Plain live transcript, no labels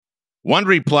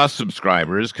Wondery Plus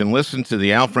subscribers can listen to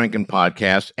the Al Franken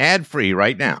podcast ad-free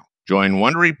right now. Join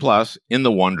Wondery Plus in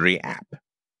the Wondery app.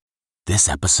 This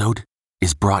episode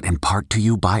is brought in part to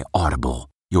you by Audible,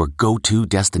 your go-to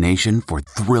destination for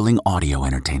thrilling audio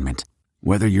entertainment.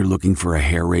 Whether you're looking for a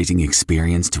hair-raising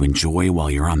experience to enjoy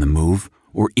while you're on the move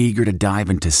or eager to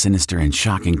dive into sinister and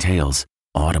shocking tales,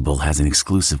 Audible has an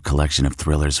exclusive collection of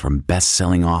thrillers from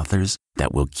best-selling authors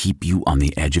that will keep you on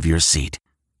the edge of your seat.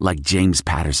 Like James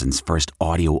Patterson's first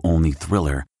audio-only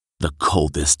thriller, The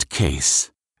Coldest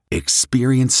Case.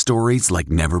 Experience stories like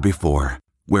never before,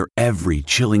 where every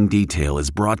chilling detail is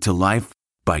brought to life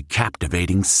by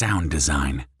captivating sound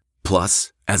design.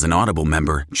 Plus, as an Audible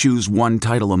member, choose one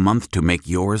title a month to make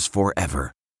yours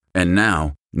forever. And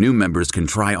now, new members can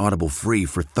try Audible free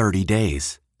for 30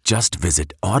 days. Just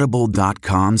visit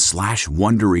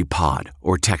audible.com/WonderyPod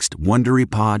or text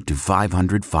WonderyPod to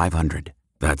 500-500.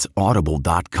 That's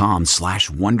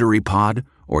audible.com/WonderyPod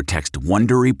or text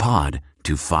WonderyPod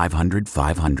to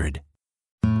 500-500.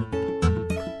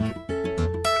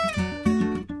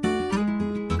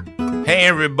 Hey,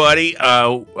 everybody.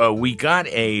 We got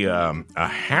a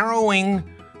harrowing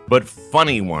but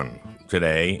funny one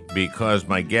today because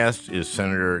my guest is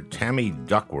Senator Tammy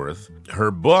Duckworth.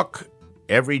 Her book,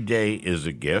 Every Day is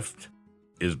a Gift,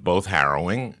 is both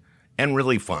harrowing and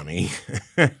really funny.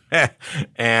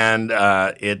 And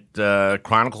it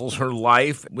chronicles her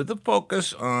life with a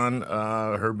focus on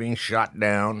her being shot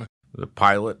down, the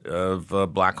pilot of a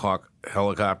Black Hawk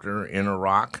helicopter in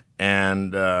Iraq,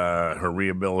 and her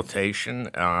rehabilitation.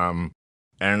 And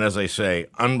as I say,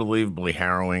 unbelievably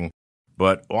harrowing.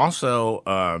 But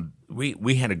also,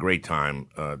 we had a great time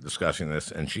discussing this,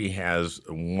 and she has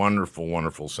a wonderful,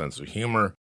 wonderful sense of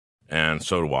humor, and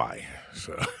so do I.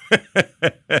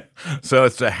 So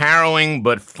it's a harrowing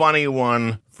but funny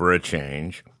one for a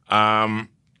change. Liz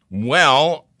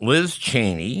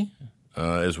Cheney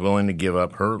is willing to give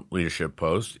up her leadership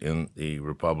post in the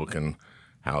Republican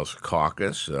House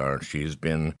caucus. She's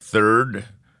been third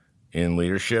in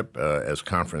leadership as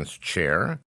conference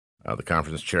chair. The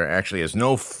conference chair actually has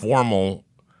no formal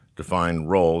defined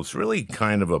role. It's really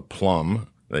kind of a plum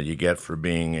that you get for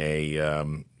being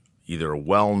either a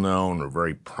well-known or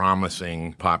very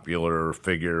promising popular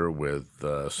figure with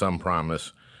some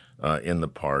promise in the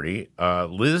party.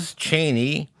 Liz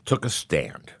Cheney took a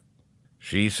stand.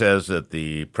 She says that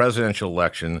the presidential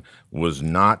election was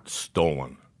not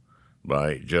stolen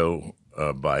by Joe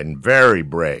Biden. Very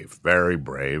brave, very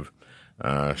brave.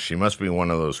 She must be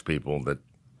one of those people that,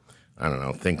 I don't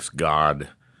know, thinks God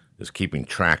is keeping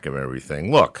track of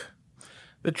everything. Look,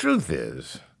 the truth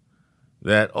is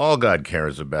that all God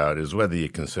cares about is whether you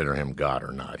consider him God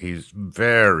or not. He's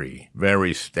very,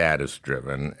 very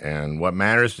status-driven, and what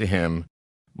matters to him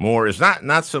more is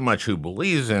not so much who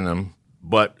believes in him,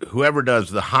 but whoever does,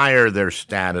 the higher their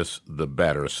status, the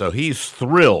better. So he's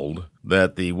thrilled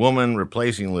that the woman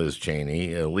replacing Liz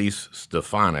Cheney, Elise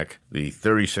Stefanik, the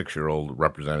 36-year-old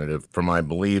representative from, I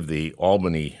believe, the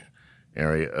Albany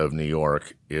area of New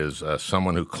York, is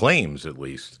someone who claims, at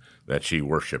least, that she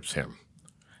worships him.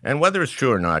 And whether it's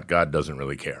true or not, God doesn't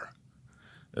really care.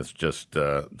 It's just,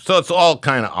 so it's all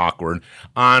kind of awkward.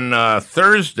 On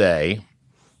Thursday,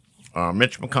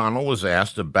 Mitch McConnell was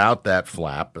asked about that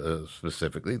flap,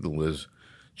 specifically the Liz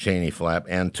Cheney flap,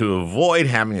 and to avoid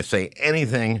having to say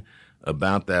anything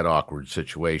about that awkward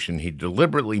situation, he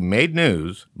deliberately made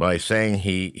news by saying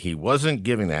he wasn't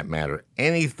giving that matter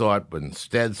any thought, but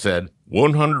instead said,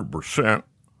 100%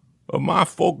 of my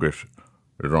focus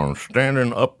is on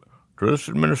standing up to this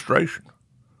administration.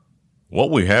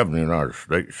 What we have in the United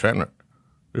States Senate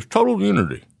is total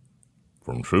unity,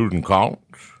 from Susan Collins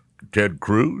to Ted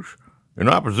Cruz, in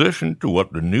opposition to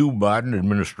what the new Biden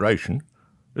administration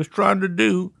is trying to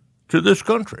do to this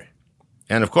country.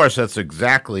 And, of course, that's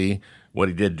exactly what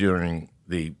he did during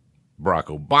the Barack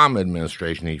Obama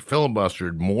administration. He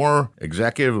filibustered more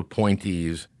executive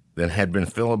appointees than had been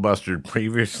filibustered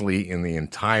previously in the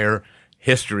entire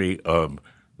history of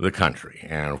the country.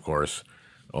 And, of course,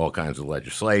 all kinds of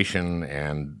legislation,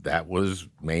 and that was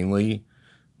mainly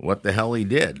what the hell he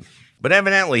did. But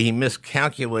evidently he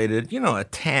miscalculated, a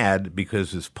tad,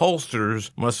 because his pollsters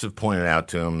must have pointed out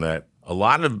to him that a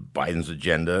lot of Biden's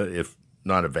agenda, if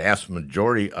not a vast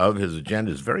majority of his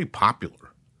agenda, is very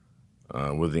popular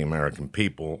with the American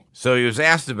people. So he was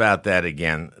asked about that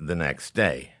again the next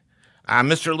day.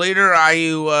 Mr. Leader, are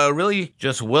you really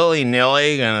just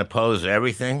willy-nilly going to oppose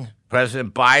everything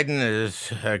President Biden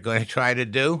is going to try to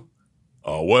do?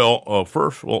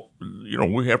 First,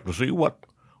 we have to see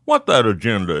what that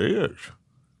agenda is.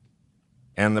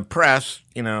 And the press,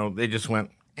 they just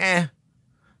went,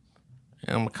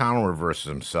 And McConnell reverses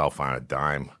himself on a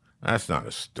dime. That's not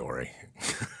a story.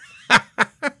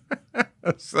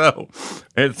 So,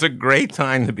 it's a great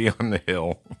time to be on the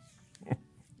Hill.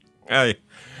 Hey,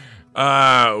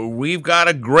 we've got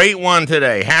a great one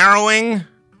today. Harrowing,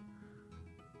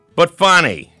 but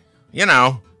funny. You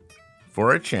know,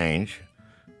 for a change.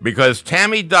 Because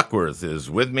Tammy Duckworth is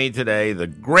with me today, the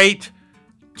great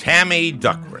Tammy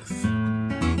Duckworth.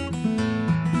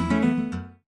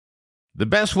 The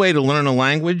best way to learn a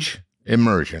language?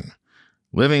 Immersion.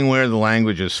 Living where the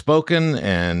language is spoken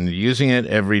and using it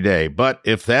every day. But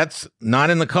if that's not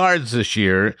in the cards this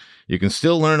year, you can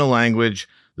still learn a language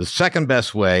the second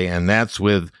best way, and that's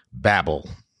with Babbel.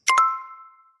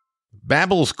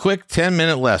 Babbel's quick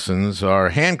 10-minute lessons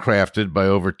are handcrafted by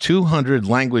over 200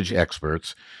 language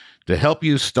experts to help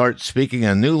you start speaking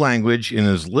a new language in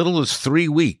as little as 3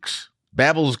 weeks.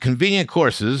 Babbel's convenient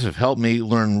courses have helped me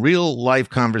learn real-life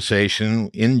conversation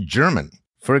in German.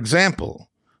 For example,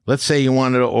 let's say you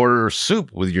wanted to order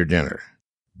soup with your dinner.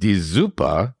 Die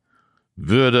Suppe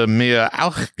würde mir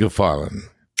auch gefallen.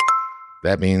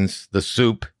 That means the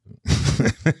soup.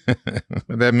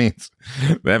 That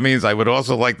means I would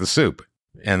also like the soup.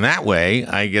 And that way,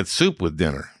 I get soup with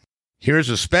dinner. Here's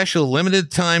a special limited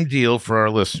time deal for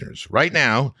our listeners. Right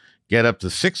now, get up to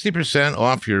 60%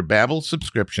 off your Babbel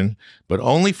subscription, but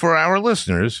only for our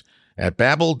listeners at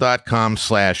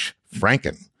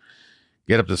babbel.com/Franken.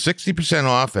 Get up to 60%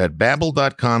 off at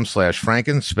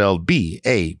babbel.com/Franken, spelled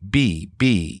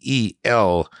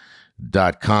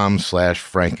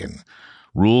BABBEL.com/Franken.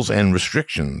 Rules and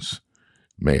restrictions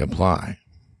may apply.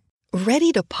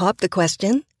 Ready to pop the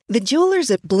question? The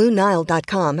jewelers at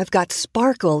BlueNile.com have got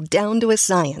sparkle down to a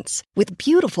science with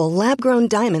beautiful lab-grown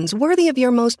diamonds worthy of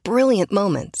your most brilliant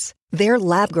moments. Their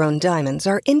lab-grown diamonds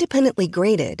are independently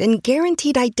graded and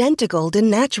guaranteed identical to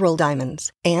natural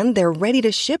diamonds, and they're ready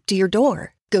to ship to your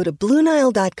door. Go to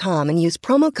BlueNile.com and use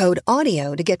promo code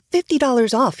AUDIO to get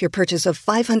 $50 off your purchase of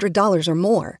 $500 or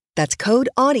more. That's code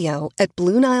AUDIO at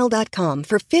BlueNile.com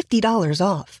for $50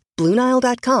 off.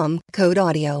 BlueNile.com, code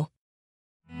AUDIO.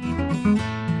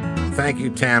 Thank you,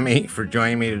 Tammy, for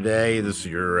joining me today. This is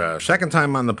your second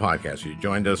time on the podcast. You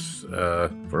joined us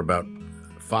for about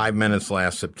 5 minutes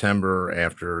last September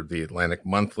after the Atlantic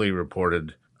Monthly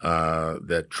reported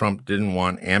that Trump didn't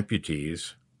want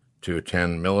amputees to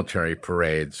attend military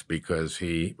parades because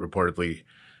he reportedly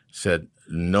said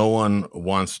no one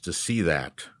wants to see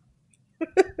that.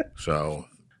 So,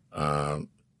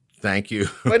 thank you.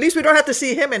 Well, at least we don't have to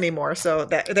see him anymore. So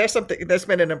there's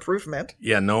been an improvement.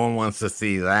 Yeah, no one wants to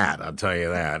see that. I'll tell you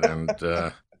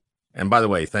that. And by the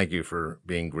way, thank you for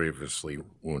being grievously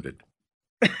wounded.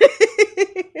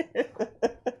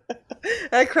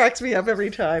 That cracks me up every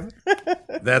time.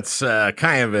 That's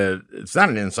kind of it's not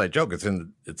an inside joke. It's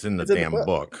in the damn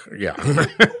book. Yeah.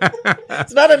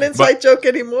 It's not an inside joke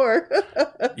anymore.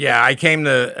 Yeah, I came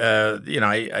to,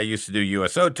 I used to do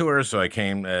USO tours, so I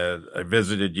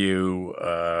visited you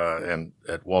and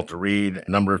at Walter Reed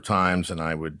a number of times, and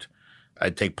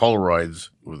I'd take Polaroids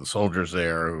with the soldiers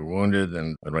there who were wounded,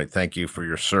 and I'd write, thank you for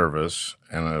your service.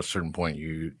 And at a certain point,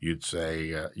 you'd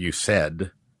say, you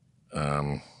said,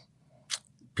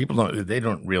 people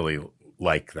don't really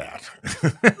like that.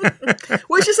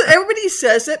 Well, it's just everybody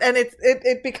says it, and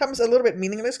it becomes a little bit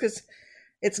meaningless because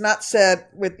it's not said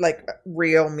with like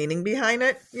real meaning behind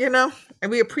it, and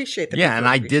we appreciate that. Yeah, and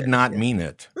I did not mean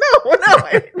it. No,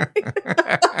 I didn't mean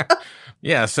it.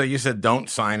 Yeah, so you said don't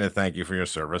sign a thank you for your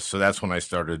service. So that's when I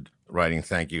started writing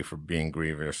thank you for being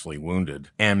grievously wounded.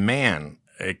 And man,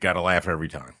 it got a laugh every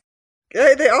time.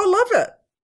 They all love it.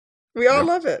 We all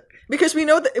love it because we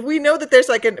know that there's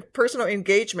like a personal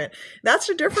engagement. That's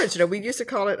the difference. We used to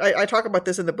call it, I talk about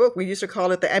this in the book. We used to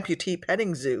call it the amputee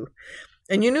petting zoo.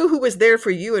 And you knew who was there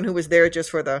for you and who was there just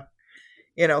for the,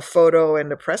 photo and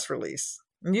the press release.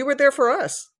 And you were there for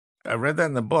us. I read that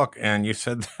in the book, and you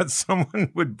said that someone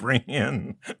would bring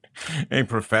in a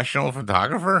professional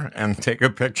photographer and take a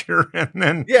picture, and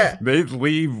then they'd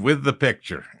leave with the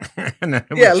picture. And then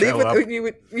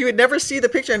you would never see the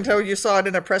picture until you saw it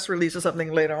in a press release or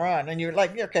something later on, and you're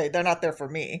like, okay, they're not there for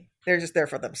me; they're just there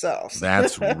for themselves.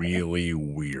 That's really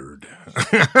weird.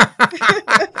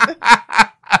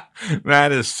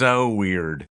 That is so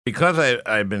weird. Because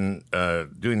I've been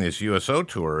doing these USO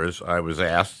tours, I was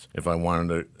asked if I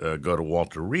wanted to go to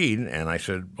Walter Reed, and I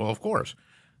said, well, of course.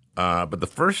 But the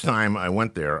first time I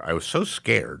went there, I was so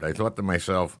scared. I thought to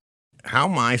myself, how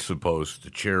am I supposed to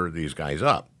cheer these guys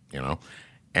up,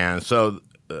 And so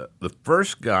the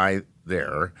first guy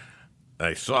there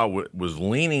I saw was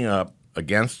leaning up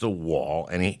against a wall,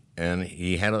 and and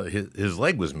he had his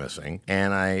leg was missing.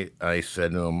 And I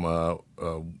said to him,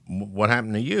 what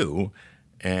happened to you?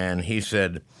 And he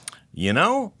said,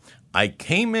 I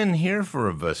came in here for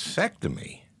a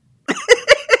vasectomy.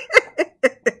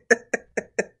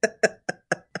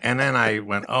 And then I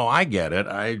went, oh, I get it.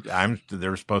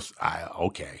 They're supposed to,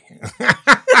 okay.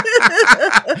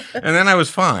 And then I was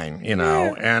fine,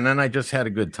 and then I just had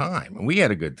a good time. And we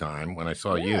had a good time when I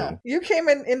saw you. You came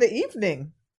in the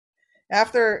evening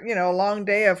after, a long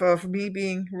day of me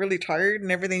being really tired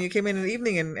and everything. You came in the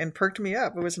evening and perked me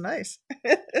up. It was nice.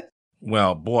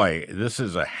 Well, boy, this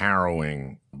is a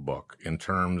harrowing book in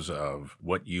terms of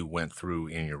what you went through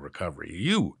in your recovery.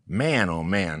 You, man, oh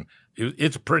man,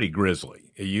 it's pretty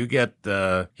grisly. You get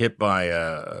hit by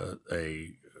a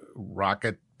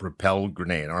rocket-propelled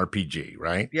grenade, RPG,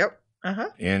 right? Yep. Uh-huh.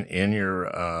 In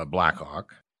your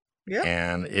Blackhawk. Yep.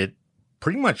 And it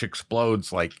pretty much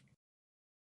explodes, like,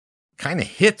 kind of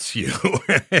hits you.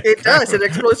 It does. It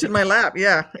explodes in my lap.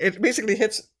 Yeah. It basically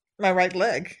hits my right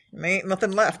leg. There ain't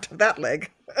nothing left of that leg.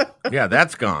 Yeah,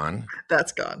 that's gone.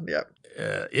 That's gone. Yep.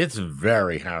 It's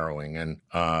very harrowing, and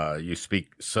you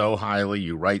speak so highly,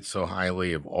 you write so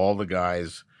highly of all the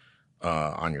guys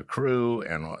on your crew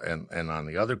and on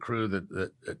the other crew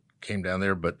that came down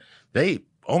there, but they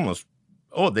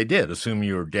they did assume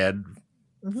you were dead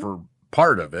for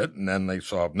part of it, and then they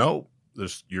saw, no,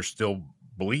 you're still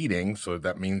bleeding, so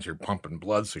that means you're pumping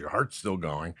blood, so your heart's still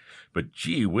going. But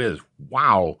gee whiz,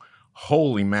 wow,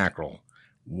 holy mackerel,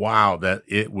 wow, that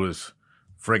it was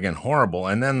friggin' horrible.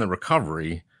 And then the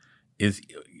recovery is,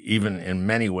 even in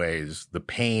many ways, the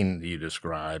pain that you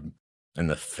describe and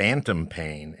the phantom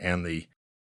pain and I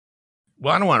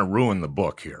don't want to ruin the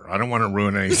book here. I don't want to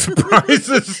ruin any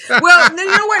surprises. Well, you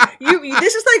know what?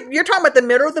 This is like, you're talking about the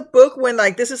middle of the book when,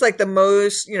 like, this is like the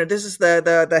most, this is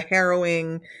the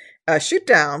harrowing shoot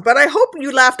down. But I hope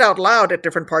you laughed out loud at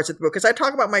different parts of the book, because I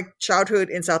talk about my childhood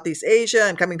in Southeast Asia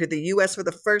and coming to the U.S. for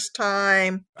the first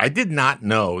time. I did not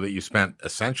know that you spent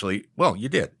you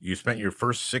did. You spent your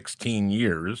first 16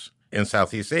 years in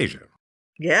Southeast Asia.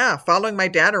 Yeah, following my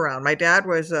dad around. My dad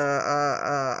was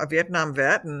a Vietnam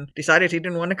vet and decided he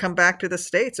didn't want to come back to the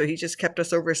States, so he just kept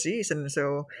us overseas. And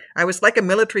so I was like a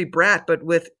military brat, but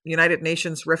with United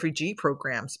Nations refugee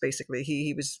programs, basically.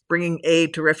 He was bringing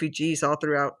aid to refugees all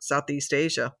throughout Southeast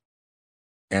Asia.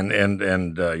 And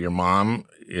your mom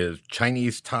is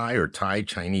Chinese Thai or Thai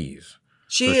Chinese?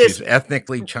 She's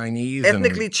ethnically Chinese?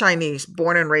 Ethnically Chinese,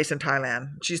 born and raised in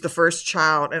Thailand. She's the first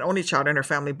child and only child in her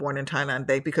family born in Thailand.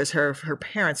 Because her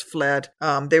parents fled.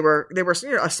 They were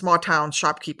a small town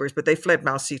shopkeepers, but they fled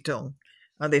Mao Zedong.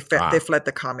 They fled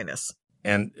the communists.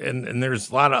 And there's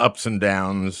a lot of ups and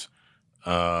downs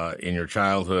in your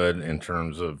childhood in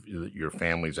terms of your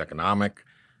family's economic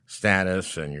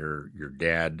status, and your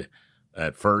dad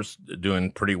at first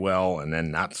doing pretty well and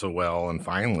then not so well, and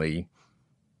finally,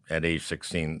 at age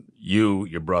 16, you,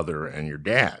 your brother, and your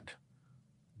dad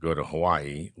go to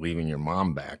Hawaii, leaving your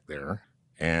mom back there.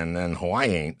 And then Hawaii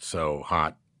ain't so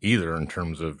hot either, in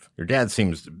terms of your dad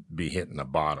seems to be hitting the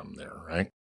bottom there, right?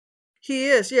 He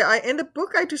is, yeah. In the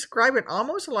book, I describe it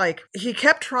almost like he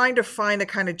kept trying to find the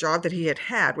kind of job that he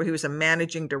had where he was a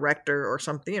managing director or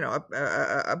something,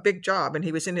 a big job. And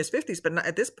he was in his 50s, but not,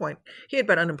 at this point, he had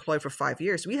been unemployed for 5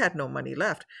 years. We had no money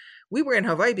left. We were in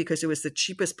Hawaii because it was the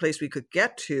cheapest place we could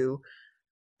get to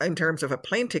in terms of a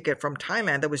plane ticket from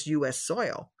Thailand that was U.S.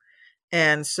 soil.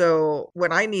 And so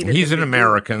what I needed... He's an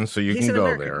American, so you can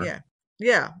go there.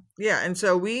 Yeah. And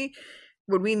so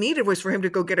what we needed was for him to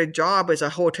go get a job as a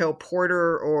hotel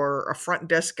porter or a front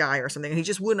desk guy or something. And he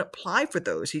just wouldn't apply for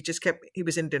those. He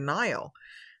was in denial.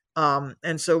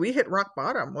 And so we hit rock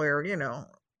bottom where,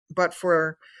 but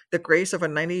for the grace of a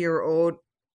 90-year-old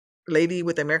lady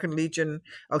with the American Legion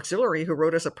Auxiliary who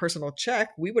wrote us a personal check,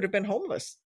 we would have been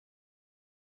homeless.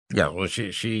 Yeah, well,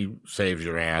 she saves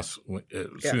your ass as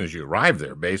soon as you arrive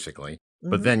there, basically.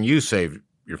 But then you save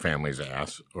your family's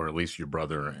ass, or at least your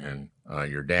brother and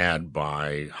your dad,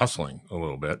 by hustling a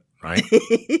little bit, right?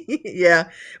 Yeah.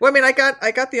 Well, I mean, I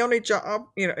got the only job,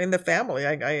 in the family.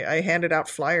 I handed out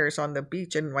flyers on the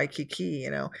beach in Waikiki.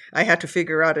 I had to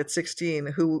figure out at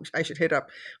 16 who I should hit up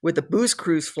with the booze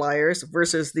cruise flyers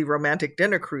versus the romantic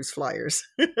dinner cruise flyers.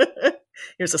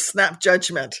 Here's a snap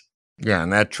judgment. Yeah,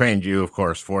 and that trained you, of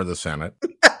course, for the Senate.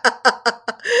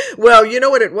 Well, you know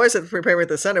what it was at preparing with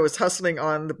the Senate was hustling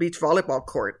on the beach volleyball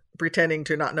court, pretending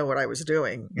to not know what I was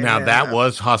doing. Now, that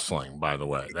was hustling, by the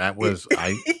way. That was,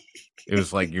 it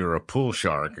was like you're a pool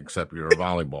shark, except you're a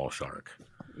volleyball shark.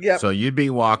 Yeah. So you'd be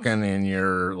walking in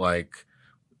your, like,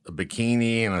 a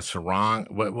bikini and a sarong.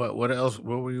 What else?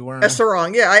 What were you wearing? A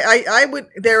sarong, yeah. I would.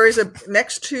 There is a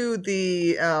next to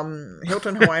the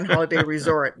Hilton Hawaiian Holiday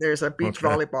Resort. There's a beach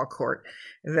volleyball court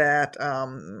that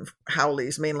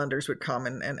Howleys, mainlanders would come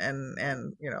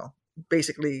and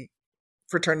basically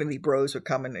fraternity bros would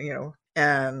come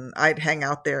and I'd hang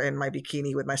out there in my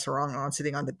bikini with my sarong on,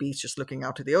 sitting on the beach, just looking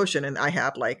out to the ocean. And I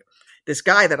had like this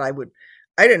guy that I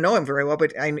didn't know him very well,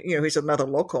 but he's another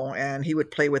local, and he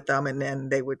would play with them, and then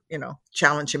they would,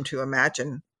 challenge him to a match,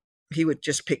 and he would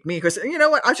just pick me because you know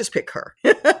what, I'll just pick her.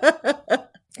 Yeah,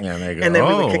 and they go, and then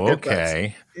we would kick their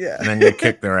butts. Yeah, and then you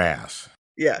kick their ass.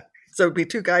 Yeah, so it'd be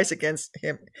two guys against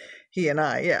him, he and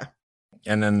I. Yeah,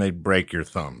 and then they break your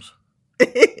thumbs.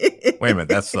 Wait a minute,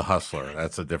 that's The Hustler.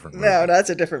 That's a different movie. No,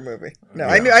 that's a different movie. No,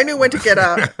 yeah. I knew when to get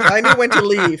out. I knew when to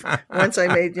leave once I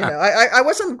made, I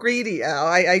wasn't greedy, Al.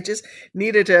 I just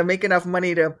needed to make enough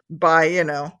money to buy,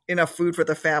 enough food for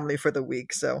the family for the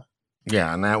week. So.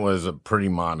 Yeah, and that was a pretty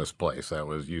modest place. That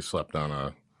was, you slept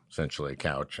on essentially a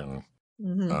couch and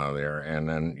there. And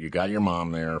then you got your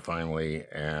mom there finally,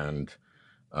 and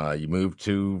you moved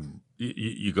to,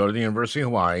 you go to the University of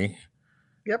Hawaii.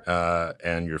 Yep.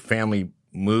 And your family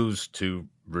moves to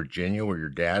Virginia, where your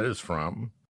dad is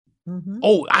from. Mm-hmm.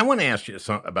 Oh, I want to ask you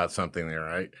about something there,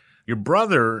 right? Your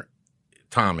brother,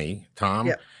 Tom,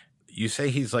 yep. You say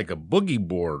he's like a boogie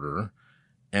boarder,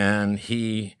 and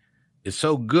he is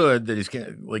so good that he's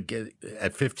going to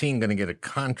at 15 going to get a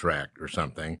contract or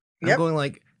something. Yep. I'm going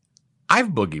like, I've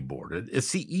boogie boarded.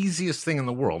 It's the easiest thing in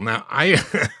the world. Now, I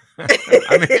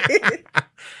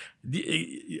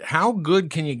mean, how good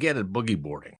can you get at boogie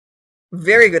boarding?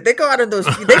 Very good. They go out on those.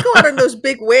 They go out on those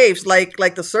big waves, like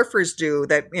the surfers do.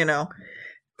 That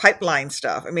pipeline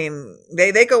stuff. I mean,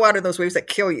 they go out on those waves that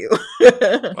kill you.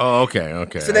 Oh, okay.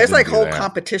 So there's like whole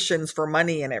competitions for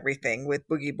money and everything with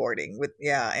boogie boarding.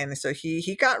 And so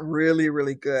he got really,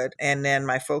 really good. And then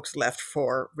my folks left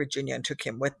for Virginia and took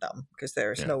him with them because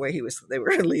there's no way they were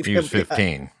going to leave him. He was 15.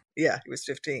 Behind. Yeah, he was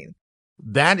 15.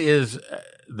 That is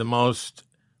the most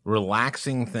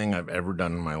relaxing thing I've ever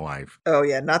done in my life. Oh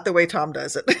yeah, not the way Tom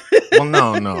does it. Well,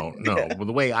 no. Well,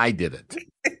 the way I did it,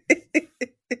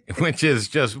 which is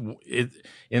just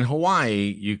in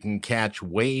Hawaii, you can catch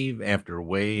wave after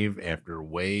wave after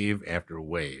wave after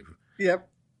wave. Yep,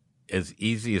 as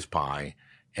easy as pie,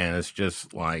 and it's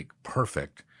just like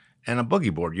perfect. And a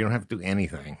boogie board, you don't have to do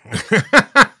anything.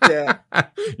 Yeah,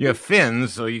 you have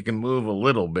fins, so you can move a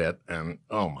little bit, and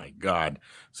oh my god!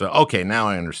 So okay, now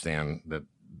I understand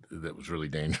that was really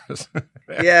dangerous.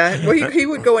 Yeah, well, he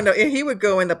would go in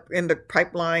the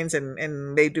pipelines,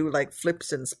 and they do like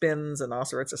flips and spins and all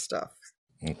sorts of stuff.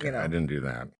 Okay, I didn't do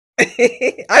that.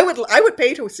 I would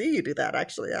pay to see you do that.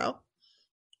 Actually, Al,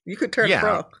 you could turn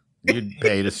pro. You'd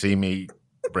pay to see me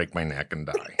break my neck and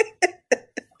die.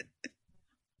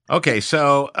 Okay,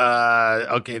 so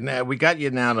now we got you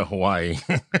now to Hawaii,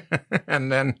 and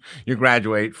then you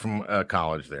graduate from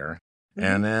college there,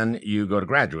 and then you go to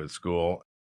graduate school.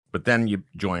 But then you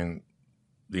join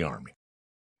the Army.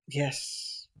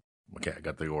 Yes. Okay, I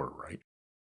got the order right.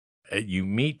 You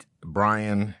meet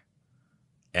Brian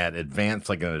at an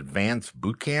advanced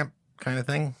boot camp kind of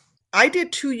thing? I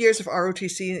did 2 years of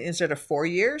ROTC instead of 4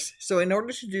 years. So in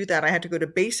order to do that, I had to go to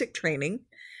basic training,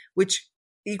 which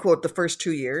equaled the first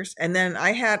 2 years. And then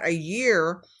I had a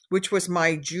year, which was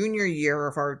my junior year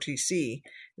of ROTC.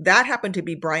 That happened to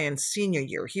be Brian's senior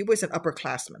year. He was an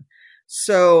upperclassman.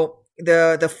 So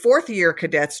the fourth year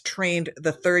cadets trained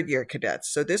the third year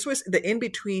cadets. So this was the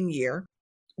in-between year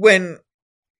when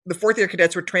the fourth year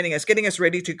cadets were training us, getting us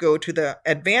ready to go to the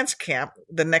advanced camp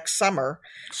the next summer.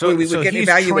 So we would get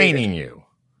evaluated. Training you.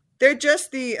 They're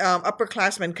just the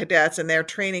upperclassmen cadets, and they're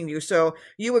training you. So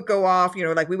you would go off,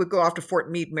 like we would go off to Fort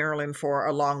Meade, Maryland for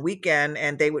a long weekend,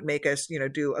 and they would make us,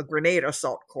 do a grenade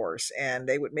assault course, and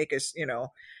they would make us,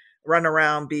 run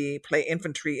around, play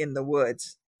infantry in the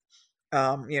woods.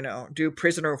 Do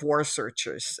prisoner of war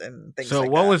searches and things like that.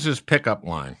 So what was his pickup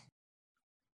line?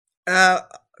 The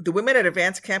women at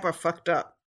advanced camp are fucked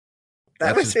up.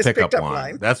 That was his pickup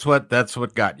line. That's what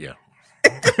got you.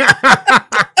 That's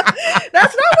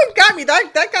not what got me.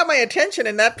 That got my attention,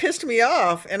 and that pissed me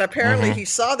off. And apparently he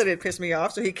saw that it pissed me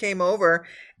off, so he came over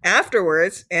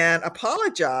afterwards and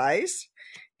apologized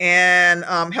and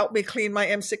helped me clean my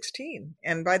M16.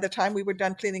 And by the time we were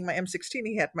done cleaning my M16,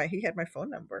 he had my phone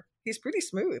number. He's pretty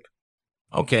smooth.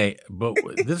 Okay, but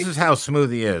this is how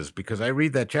smooth he is, because I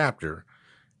read that chapter,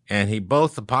 and he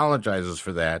both apologizes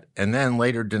for that and then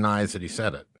later denies that he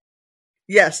said it.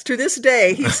 Yes, to this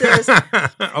day, he says,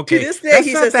 okay, to this day,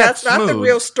 he says that's smooth. Not the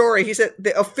real story. He said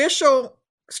the official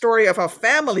story of our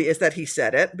family is that he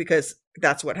said it because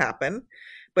that's what happened.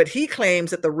 But he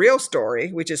claims that the real story,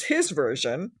 which is his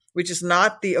version, which is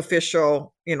not the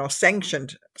official,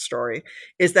 sanctioned story,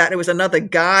 is that it was another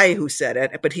guy who said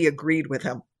it, but he agreed with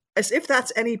him. As if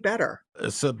that's any better.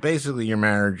 So basically, your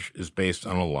marriage is based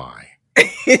on a lie.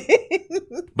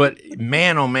 But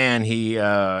man, oh man,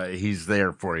 he's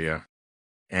there for you,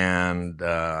 and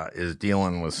is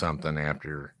dealing with something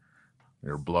after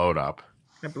you're blowed up.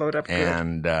 It blowed up good.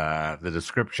 And the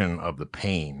description of the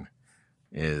pain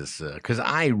is because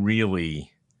I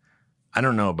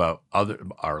don't know about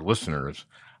our listeners.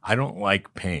 I don't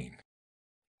like pain.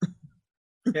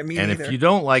 Yeah, me and neither. If you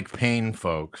don't like pain,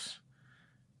 folks,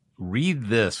 read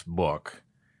this book,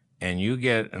 and you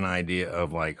get an idea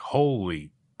of like,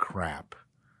 holy crap!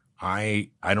 I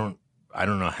don't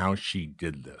know how she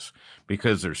did this,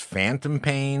 because there's phantom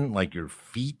pain, like your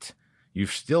feet. You're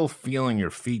still feeling your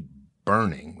feet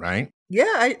burning, right?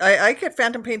 Yeah, I get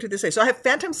phantom pain to this day. So I have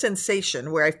phantom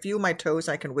sensation where I feel my toes,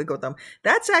 I can wiggle them.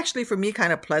 That's actually for me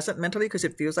kind of pleasant mentally because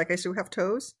it feels like I still have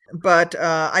toes. But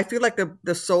I feel like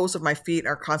the soles of my feet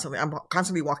I'm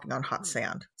constantly walking on hot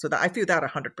sand. So that I feel that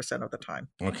 100% of the time.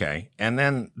 Okay. And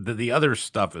then the other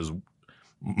stuff is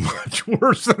much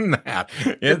worse than that.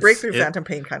 The breakthrough phantom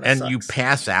pain kind of and sucks. You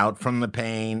pass out from the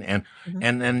pain and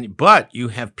then but you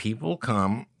have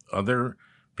other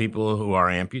people who are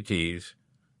amputees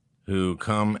who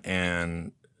come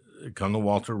to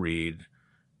Walter Reed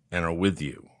and are with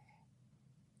you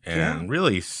and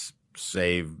really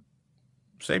save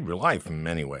your life in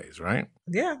many ways, right?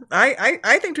 Yeah.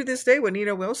 I think to this day,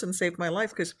 Juanita Wilson saved my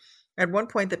life because at one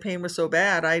point the pain was so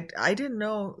bad, I didn't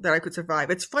know that I could survive.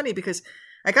 It's funny because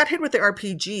I got hit with the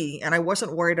RPG and I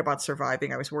wasn't worried about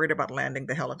surviving. I was worried about landing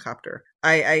the helicopter.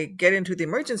 I get into the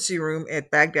emergency room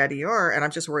at Baghdad ER and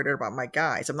I'm just worried about my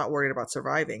guys. I'm not worried about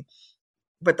surviving.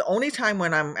 But the only time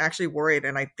when I'm actually worried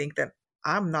and I think that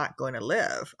I'm not going to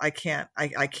live, I can't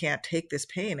take this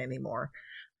pain anymore.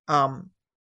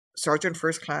 Sergeant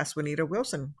First Class Juanita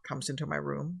Wilson comes into my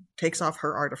room, takes off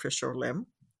her artificial limb,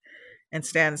 and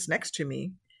stands next to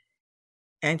me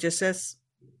and just says,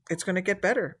 "It's going to get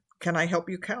better. Can I help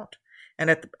you count?"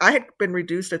 And I had been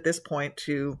reduced at this point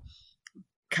to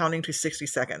counting to 60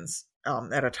 seconds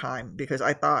at a time because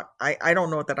I thought, I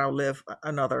don't know that I'll live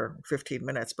another 15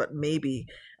 minutes, but maybe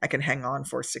I can hang on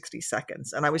for 60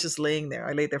 seconds. And I was just laying there.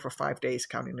 I laid there for 5 days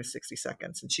counting to 60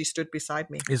 seconds. And she stood beside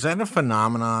me. Is that a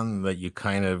phenomenon that you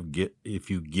kind of get,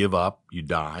 if you give up, you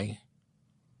die?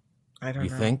 I don't know.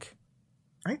 You think?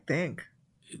 I think.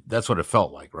 That's what it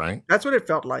felt like, right? That's what it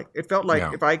felt like. It felt like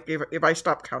if I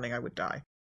stopped counting, I would die.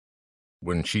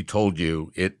 When she told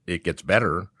you it gets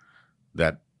better,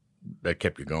 that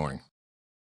kept you going.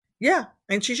 Yeah.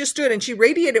 And she just stood and she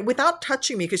radiated without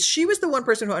touching me because she was the one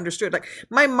person who understood. Like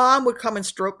my mom would come and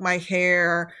stroke my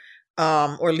hair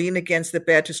or lean against the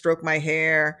bed to stroke my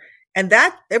hair. And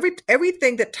that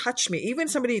everything that touched me, even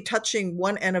somebody touching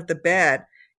one end of the bed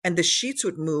and the sheets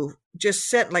would move, just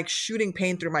sent like shooting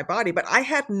pain through my body. But I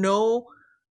had no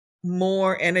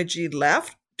more energy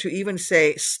left to even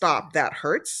say, "Stop, that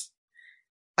hurts."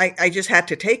 I just had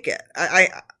to take it.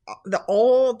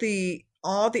 All the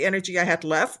energy I had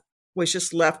left was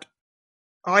just left.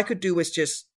 All I could do was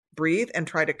just breathe and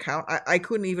try to count. I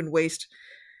couldn't even waste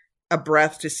a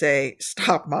breath to say,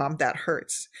 "Stop, Mom, that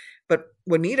hurts." But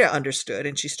Juanita understood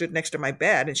and she stood next to my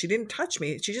bed and she didn't touch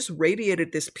me. She just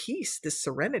radiated this peace, this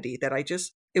serenity that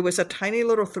it was a tiny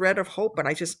little thread of hope. And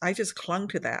I just clung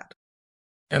to that.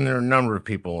 And there are a number of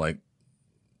people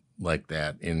like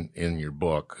that in your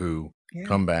book who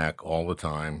come back all the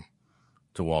time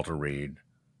to Walter Reed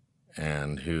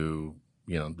and who,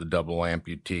 the double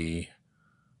amputee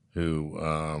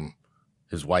who,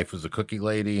 his wife was a cookie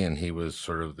lady and he was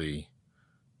sort of the,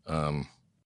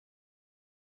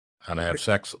 how to have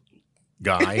sex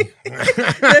guy.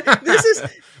 That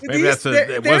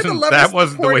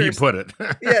wasn't the way you put it.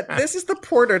 Yeah, this is the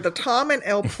Porter, the Tom and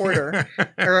Elle Porter,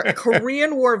 are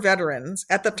Korean War veterans.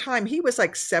 At the time, he was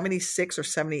like 76 or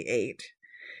 78,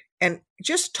 and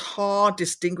just tall,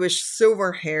 distinguished,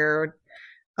 silver-haired,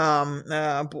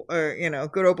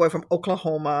 good old boy from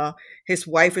Oklahoma. His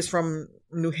wife is from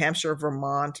New Hampshire,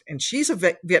 Vermont, and she's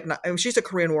she's a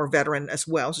Korean War veteran as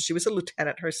well. So she was a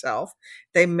lieutenant herself.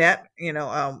 They met,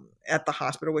 at the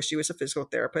hospital where she was a physical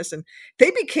therapist, and they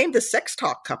became the sex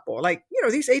talk couple. Like,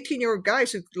 these 18-year-old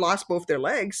guys who lost both their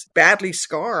legs, badly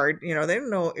scarred, they didn't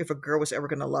know if a girl was ever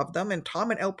going to love them. And Tom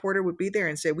and Elle Porter would be there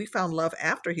and say, "We found love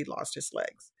after he lost his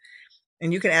legs.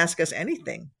 And you can ask us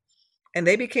anything." And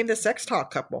they became the sex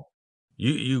talk couple.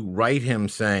 You write him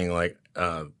saying like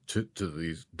to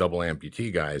these double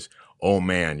amputee guys, "Oh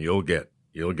man, you'll get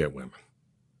women."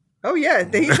 Oh yeah,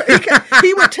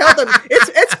 he would tell them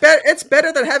it's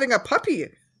better than having a puppy.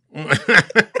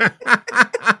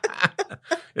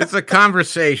 It's a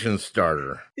conversation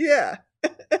starter. Yeah.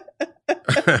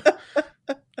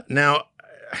 Now,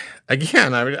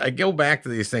 again, I go back to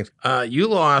these things. You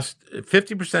lost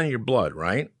 50% of your blood,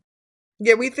 right?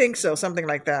 Yeah, we think so, something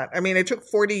like that. I mean, it took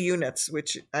 40 units,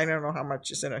 which I don't know how much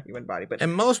is in a human body, but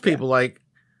and most people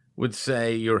would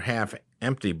say you're half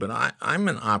empty, but I'm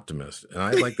an optimist, and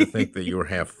I like to think that you're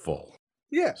half full.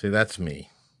 Yeah. See, that's me.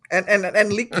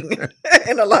 And leaking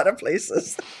in a lot of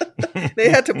places. They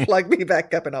had to plug me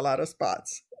back up in a lot of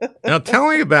spots. Now, tell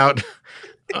me about.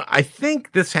 I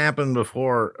think this happened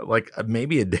before, like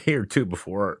maybe a day or two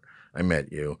before I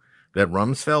met you. That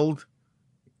Rumsfeld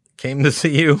came to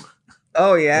see you.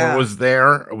 Oh yeah, or was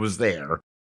there,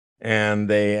 and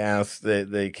they asked.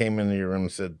 They came into your room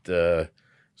and said,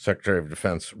 "Secretary of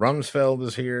Defense Rumsfeld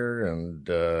is here, and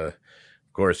of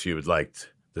course you would like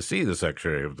to see the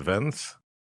Secretary of Defense."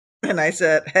 And I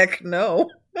said, "Heck no!"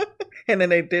 And then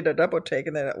they did a double take,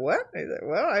 and then what? I said,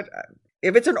 "Well,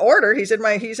 if it's an order, he's in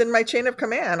my chain of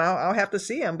command. I'll have to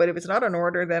see him. But if it's not an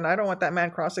order, then I don't want that man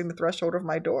crossing the threshold of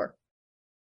my door."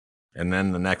 And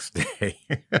then the next day,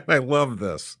 I love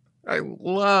this.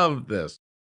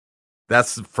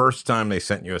 That's the first time they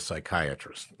sent you a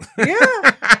psychiatrist.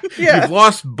 Yeah. You've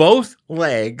lost both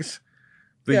legs,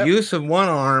 the use of one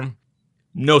arm,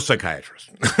 no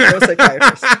psychiatrist. No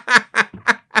psychiatrist.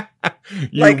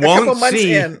 You like won't a couple months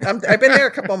see. in. I've been there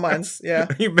a couple months. Yeah.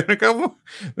 You've been a couple?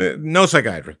 No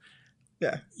psychiatrist.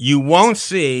 Yeah. You won't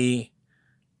see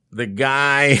the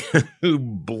guy who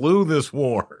blew this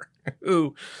war,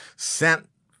 who sent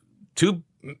too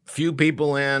few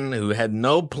people in, who had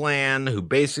no plan, who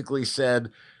basically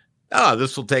said, "Oh,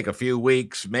 this will take a few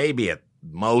weeks, maybe at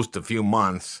most a few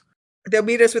months. They'll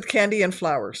meet us with candy and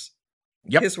flowers."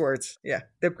 Yep. His words. Yeah.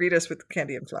 They'll greet us with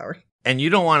candy and flowers. And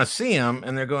you don't want to see them,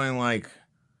 and they're going like,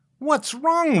 "What's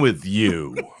wrong with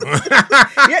you?"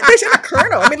 Yeah, they said a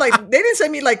colonel. I mean, like, they didn't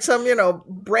send me like some,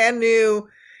 brand new,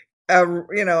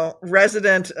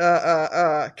 resident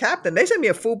captain. They sent me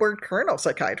a full-bird colonel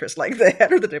psychiatrist, like the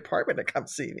head of the department, to come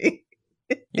see me.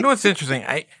 You know what's interesting?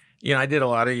 I did a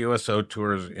lot of USO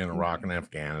tours in Iraq and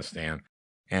Afghanistan,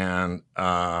 and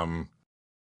I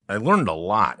learned a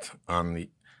lot on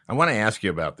the. I want to ask you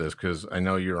about this because I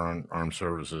know you're on armed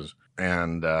services,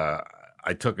 and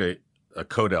I took a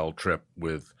Codel trip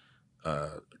with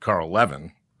Carl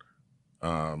Levin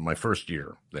my first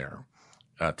year there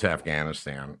to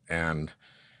Afghanistan, and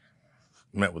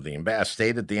met with the ambassador,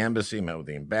 stayed at the embassy, met with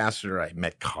the ambassador. I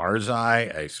met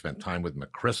Karzai. I spent time with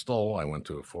McChrystal. I went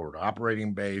to a forward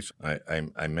operating base.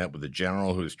 I met with the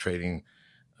general who's training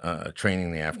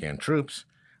the Afghan troops.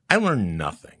 I learned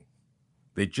nothing.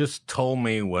 They just told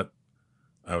me what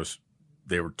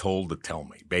they were told to tell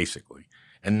me, basically.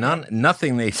 And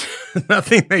nothing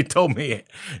they told me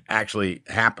actually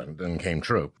happened and came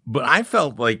true. But I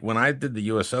felt like when I did the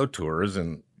USO tours,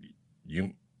 and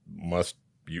you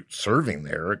serving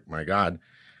there, my God,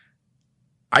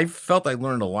 I felt I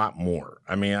learned a lot more.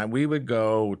 I mean, we would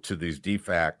go to these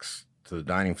DFACs, to the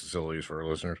dining facilities for our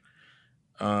listeners,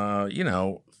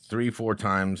 3-4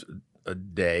 times a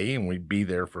day, and we'd be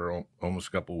there for almost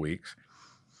a couple of weeks.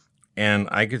 And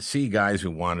I could see guys who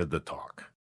wanted to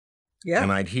talk. Yeah.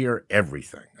 And I'd hear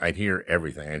everything. I'd hear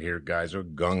guys who were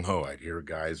gung-ho. I'd hear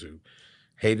guys who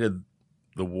hated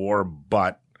the war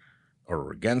or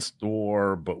were against the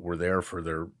war, but were there for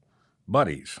their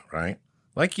buddies, right?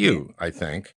 Like you, I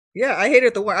think. Yeah, I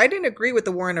hated the war. I didn't agree with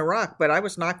the war in Iraq, but I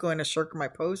was not going to shirk my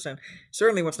post, and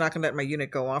certainly was not going to let my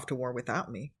unit go off to war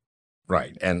without me.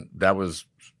 Right. And that was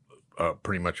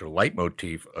pretty much a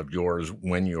leitmotif of yours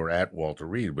when you were at Walter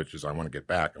Reed, which is, I want to get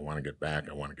back, I want to get back,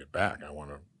 I want to get back, I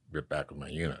want to get back with my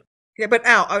unit. Yeah, but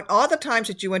Al, all the times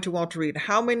that you went to Walter Reed,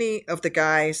 how many of the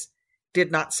guys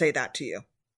did not say that to you?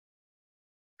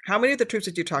 How many of the troops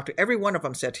that you talked to, every one of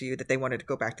them said to you that they wanted to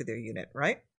go back to their unit,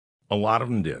 right? A lot of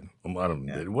them did.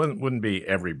 Did. It wouldn't be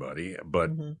everybody,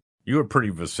 but you were pretty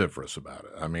vociferous about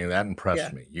it. I mean, that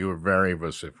impressed me. You were very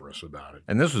vociferous about it.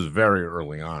 And this was very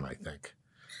early on, I think,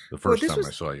 the first time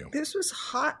I saw you. This was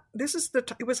hot.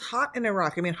 It was hot in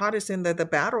Iraq. I mean, hot as in the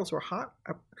battles were hot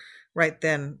right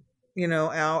then.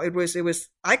 Al, it was,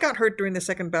 I got hurt during the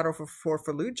second battle for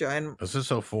Fallujah. And was this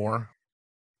 2004?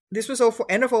 This was 2004,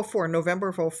 end of 2004, November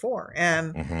of 2004.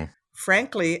 And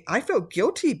frankly, I felt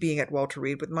guilty being at Walter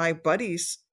Reed with my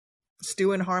buddies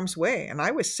still in harm's way. And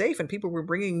I was safe, and people were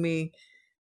bringing me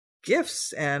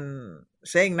gifts and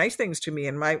saying nice things to me.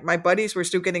 And my buddies were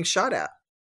still getting shot at.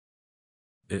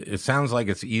 It sounds like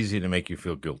it's easy to make you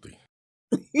feel guilty.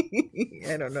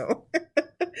 I don't know.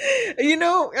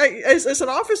 As an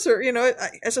officer,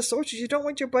 as a soldier, you don't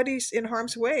want your buddies in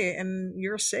harm's way, and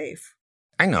you're safe.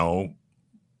 I know,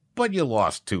 but you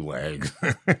lost 2 legs.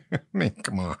 I mean,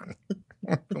 come on.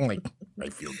 I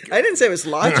feel good. I didn't say it was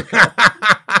logical.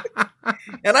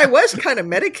 And I was kind of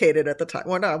medicated at the time.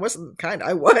 Well, no, I wasn't kind of.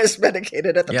 I was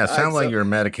medicated at the time. Yeah, it sounds like you were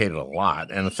medicated a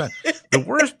lot. And the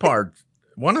worst part,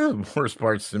 one of the worst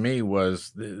parts to me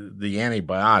was the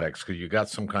antibiotics, because you got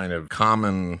some kind of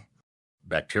common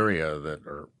bacteria that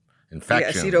are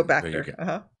infection. Yeah,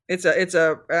 Acetobacter. It's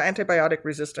a antibiotic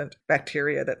resistant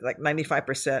bacteria that like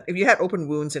 95%. If you had open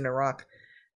wounds in Iraq,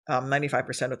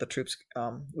 95% of the troops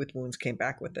with wounds came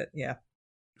back with it. Yeah.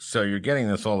 So you're getting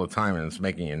this all the time, and it's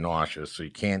making you nauseous, so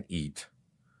you can't eat,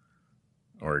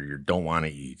 or you don't want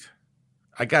to eat.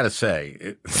 I got to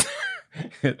say,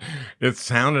 it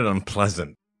sounded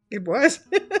unpleasant. It was.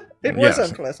 It was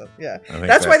unpleasant, yeah.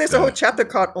 That's why there's a whole chapter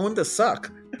called Own the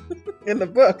Suck in the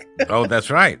book. Oh, that's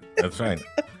right. That's right.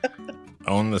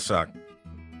 Own the Suck.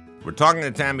 We're talking to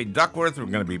Tammy Duckworth. We're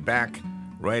going to be back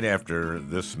right after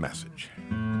this message.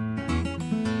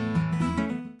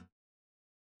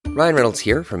 Ryan Reynolds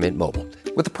here from Mint Mobile.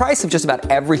 With the price of just about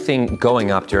everything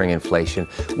going up during inflation,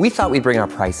 we thought we'd bring our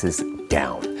prices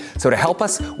down. So to help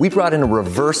us, we brought in a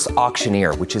reverse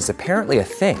auctioneer, which is apparently a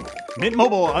thing. Mint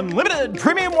Mobile Unlimited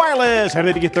Premium Wireless. How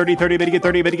to get 30, 30, bit to get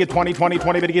 30, bit to get 20, 20,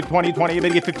 20, bit to get 20, 20, bit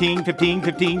to get 15, 15,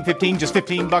 15, 15, just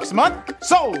 $15 a month?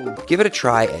 Sold! Give it a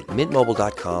try at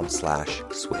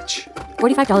mintmobile.com/switch.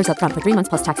 $45 up front for 3 months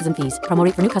plus taxes and fees. Promo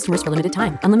rate for new customers for limited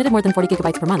time. Unlimited more than 40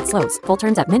 gigabytes per month. Slows full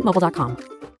terms at mintmobile.com.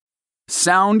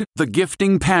 Sound the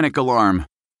gifting panic alarm.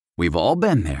 We've all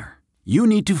been there. You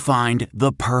need to find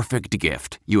the perfect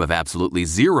gift. You have absolutely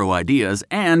zero ideas,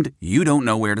 and you don't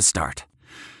know where to start.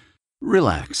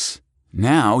 Relax.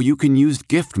 Now you can use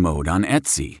gift mode on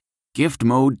Etsy. Gift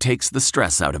mode takes the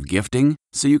stress out of gifting,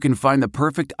 so you can find the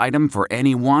perfect item for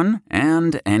anyone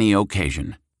and any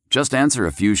occasion. Just answer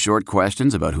a few short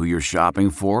questions about who you're shopping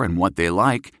for and what they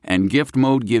like, and gift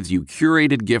mode gives you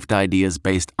curated gift ideas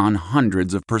based on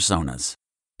hundreds of personas.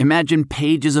 Imagine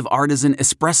pages of artisan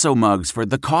espresso mugs for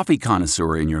the coffee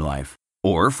connoisseur in your life.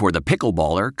 Or for the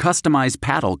pickleballer, customized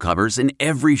paddle covers in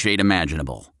every shade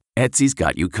imaginable. Etsy's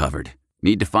got you covered.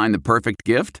 Need to find the perfect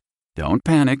gift? Don't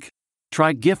panic.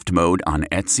 Try gift mode on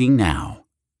Etsy now.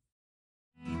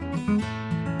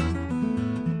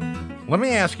 Let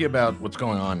me ask you about what's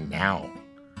going on now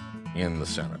in the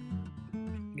Senate.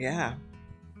 Yeah.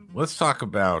 Let's talk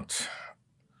about,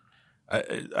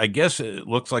 I guess it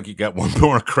looks like you got one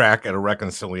more crack at a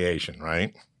reconciliation,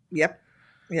 right? Yep.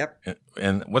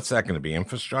 And what's that going to be?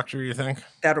 Infrastructure, you think?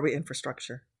 That'll be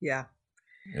infrastructure. Yeah.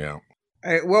 Yeah.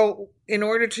 All right, well, in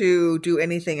order to do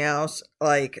anything else,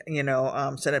 like,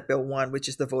 Senate Bill 1, which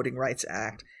is the Voting Rights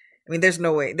Act, I mean, there's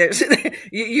no way. There's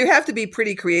you have to be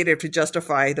pretty creative to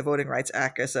justify the Voting Rights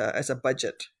Act as a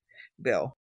budget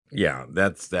bill. Yeah,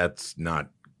 that's not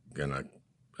gonna.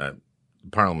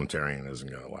 Parliamentarian isn't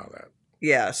gonna allow that.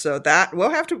 Yeah, so that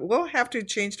we'll have to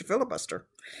change the filibuster.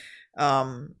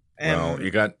 Well,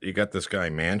 you got this guy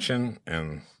Manchin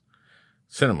and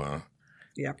Sinema.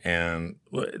 Yeah, and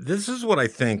this is what I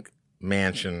think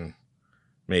Manchin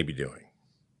may be doing,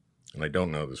 and I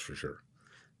don't know this for sure.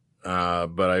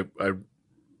 But I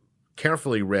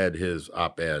carefully read his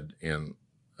op-ed in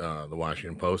the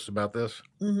Washington Post about this,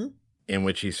 in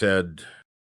which he said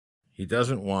he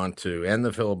doesn't want to end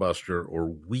the filibuster or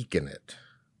weaken it.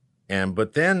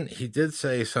 But then he did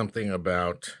say something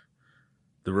about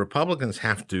the Republicans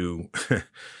have to,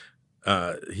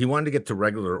 he wanted to get to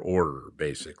regular order,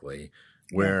 basically,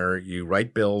 where you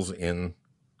write bills in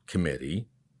committee,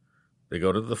 they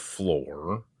go to the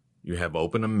floor, you have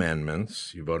open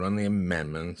amendments, you vote on the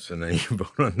amendments, and then you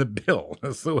vote on the bill.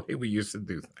 That's the way we used to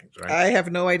do things, right? I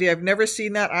have no idea. I've never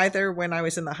seen that either when I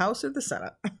was in the House or the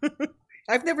Senate.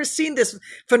 I've never seen this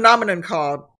phenomenon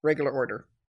called regular order.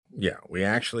 Yeah, we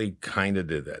actually kind of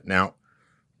did that. Now,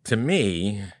 to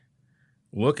me,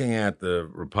 looking at the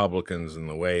Republicans and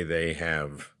the way they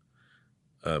have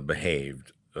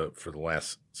behaved for the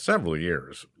last several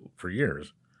years,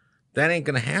 that ain't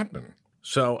going to happen.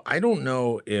 So I don't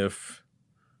know if,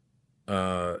 there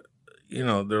are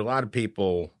a lot of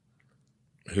people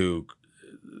who,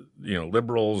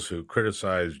 liberals who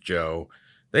criticize Joe.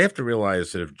 They have to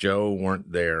realize that if Joe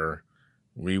weren't there,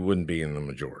 we wouldn't be in the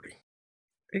majority.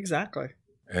 Exactly.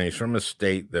 And he's from a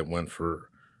state that went for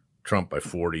Trump by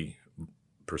 40%.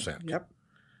 Yep.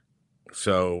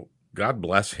 So God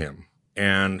bless him.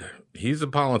 And he's a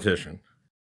politician.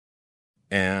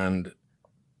 And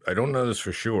I don't know this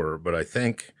for sure, but I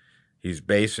think he's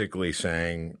basically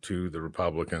saying to the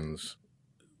Republicans,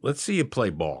 let's see you play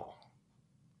ball.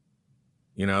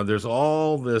 You know, there's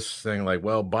all this thing like,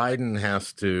 well, Biden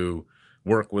has to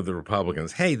work with the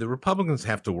Republicans. Hey, the Republicans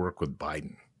have to work with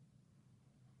Biden.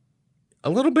 A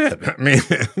little bit. I mean,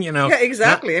 you know. Yeah,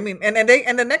 exactly. I mean, and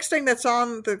the next thing that's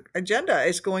on the agenda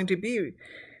is going to be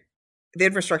the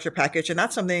infrastructure package, and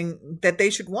that's something that they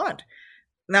should want.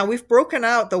 Now, we've broken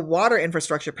out the water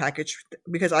infrastructure package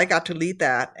because I got to lead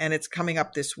that, and it's coming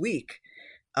up this week.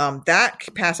 That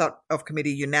passed out of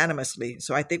committee unanimously,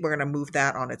 so I think we're going to move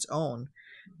that on its own.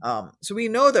 So we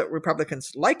know that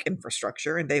Republicans like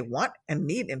infrastructure, and they want and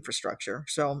need infrastructure.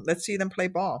 So let's see them play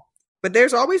ball. But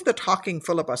there's always the talking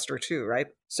filibuster too, right?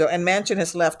 So, and Manchin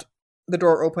has left the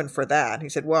door open for that. He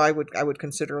said, well, I would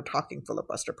consider a talking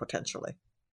filibuster potentially.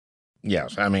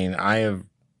 Yes. I mean, I have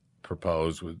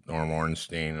proposed with Norm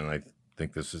Ornstein, and I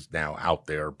think this is now out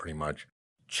there pretty much,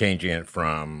 changing it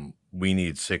from we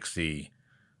need 60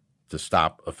 to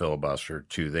stop a filibuster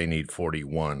to they need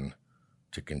 41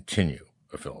 to continue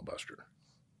a filibuster.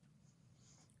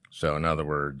 So in other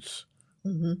words,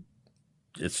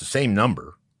 it's the same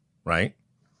number, right?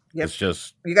 Yep. It's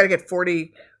just you got to get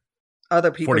 40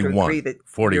 other people 41, to agree that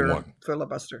 41 you're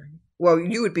filibuster. Well,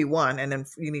 you would be one, and then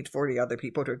you need 40 other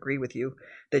people to agree with you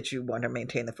that you want to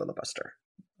maintain the filibuster,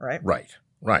 right?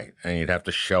 Right. And you'd have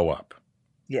to show up.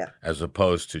 Yeah. As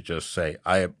opposed to just say,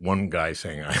 I have one guy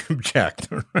saying I object,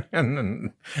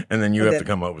 and then you have to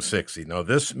come up with 60. No,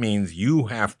 this means you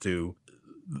have to.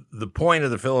 The point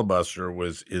of the filibuster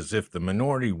is if the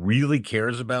minority really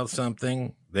cares about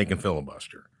something, they can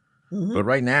filibuster. But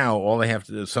right now, all they have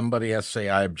to do is somebody has to say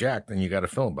I object, and you got a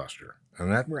filibuster,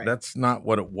 and that's not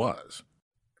what it was.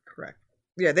 Correct.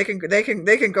 Yeah, they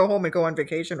can go home and go on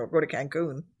vacation or go to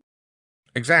Cancun.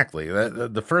 Exactly.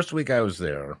 The first week I was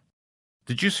there,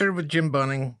 did you serve with Jim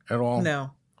Bunning at all?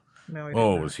 No.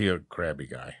 Was he a crabby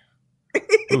guy?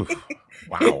 Oof,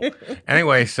 wow.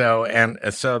 Anyway, so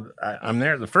I'm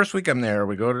there. The first week I'm there,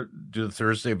 we go to do the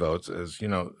Thursday votes. As you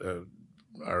know,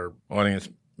 our audience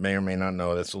may or may not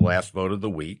know, that's the last vote of the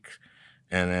week.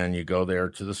 And then you go there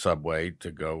to the subway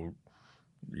to go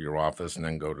to your office and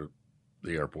then go to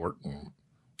the airport and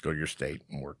go to your state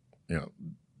and work,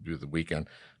 do the weekend.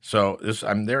 So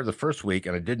I'm there the first week,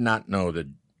 and I did not know that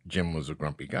Jim was a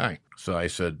grumpy guy. So I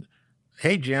said,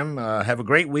 hey, Jim, have a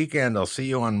great weekend. I'll see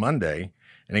you on Monday.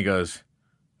 And he goes,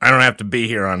 I don't have to be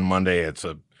here on Monday. It's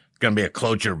going to be a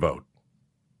cloture vote.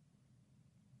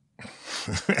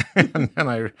 And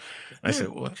then I said,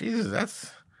 well, Jesus,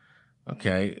 that's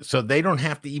okay. So they don't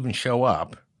have to even show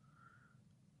up.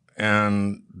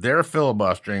 And they're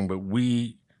filibustering, but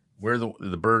we're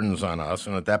the burden's on us.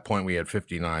 And at that point, we had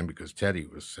 59 because Teddy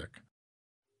was sick.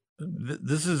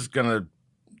 This is going to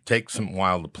take some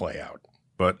while to play out.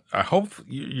 But I hope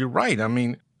you're right. I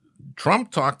mean,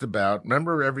 Trump talked about,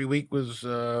 remember every week was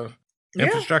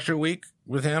infrastructure week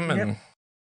with him?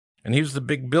 And he was the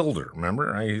big builder,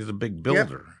 remember? He's a big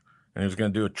builder. Yep. And he was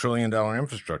going to do $1 trillion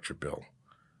infrastructure bill.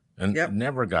 And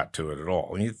never got to it at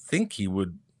all. And you'd think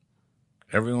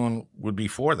everyone would be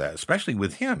for that, especially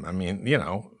with him. I mean,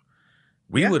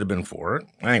 we would have been for it.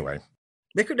 Anyway.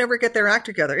 They could never get their act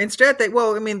together. Instead,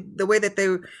 the way that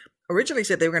they originally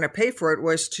said they were going to pay for it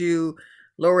was to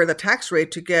lower the tax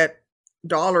rate to get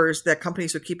dollars that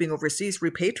companies were keeping overseas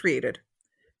repatriated.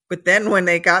 But then when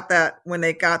they got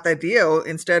that deal,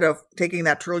 instead of taking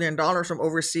that $1 trillion from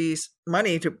overseas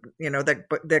money to,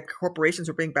 that corporations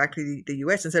were bringing back to the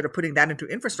U.S., instead of putting that into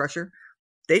infrastructure,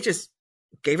 they just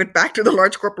gave it back to the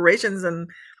large corporations and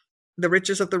the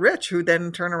richest of the rich, who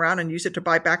then turn around and use it to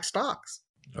buy back stocks.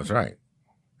 That's right.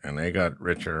 And they got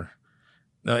richer.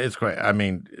 No, it's great. I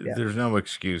mean, there's no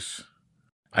excuse.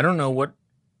 I don't know what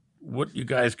you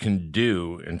guys can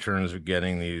do in terms of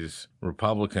getting these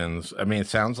Republicans. I mean, it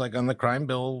sounds like on the crime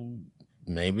bill,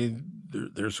 maybe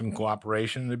there's some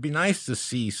cooperation. It'd be nice to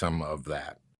see some of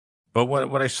that. But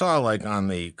what I saw, like on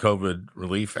the COVID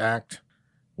Relief Act,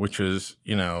 which was,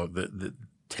 the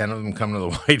 10 of them come to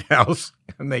the White House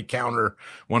and they counter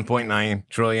 1.9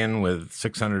 trillion with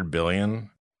 600 billion.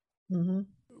 Mm-hmm.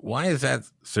 Why is that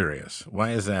serious?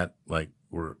 Why is that like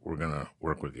we're going to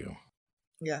work with you?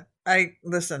 Yeah,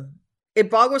 listen.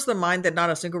 It boggles the mind that not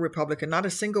a single Republican, not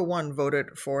a single one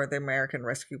voted for the American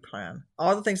Rescue Plan.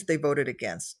 All the things that they voted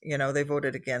against, they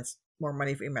voted against more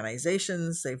money for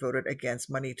immunizations. They voted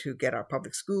against money to get our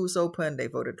public schools open. They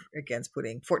voted against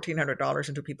putting $1,400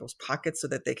 into people's pockets so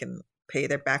that they can pay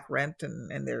their back rent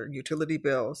and their utility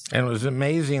bills. And it was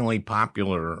amazingly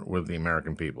popular with the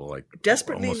American people, like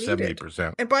desperately almost needed.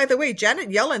 70%. And by the way, Janet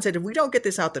Yellen said, if we don't get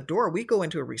this out the door, we go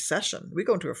into a recession. We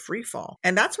go into a free fall.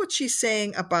 And that's what she's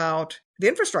saying about the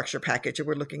infrastructure package that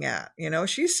we're looking at.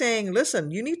 She's saying,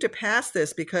 listen, you need to pass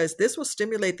this because this will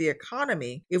stimulate the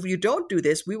economy. If you don't do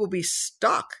this, we will be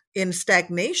stuck in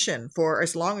stagnation for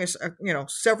as long as,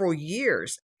 several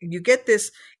years. You get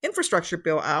this infrastructure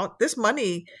bill out, this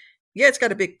money, yeah, it's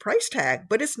got a big price tag,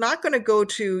 but it's not going to go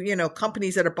to,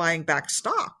 companies that are buying back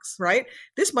stocks, right?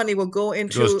 This money will go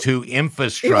into... It goes to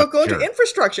infrastructure. It will go to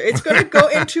infrastructure. It's going to go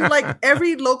into like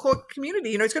every local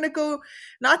community. It's going to go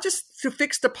not just to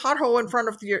fix the pothole in front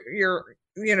of your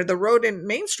the road in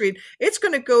Main Street. It's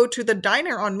going to go to the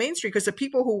diner on Main Street because the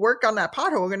people who work on that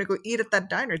pothole are going to go eat at that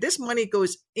diner. This money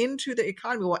goes into the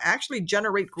economy, will actually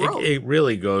generate growth. It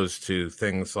really goes to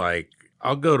things like,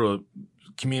 I'll go to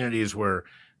communities where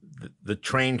the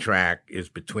train track is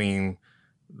between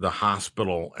the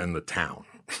hospital and the town.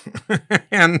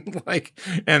 and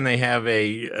they have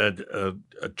a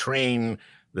train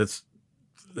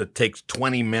that takes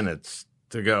 20 minutes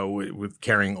to go with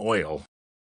carrying oil,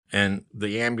 and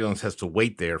the ambulance has to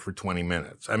wait there for 20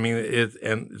 minutes. I mean,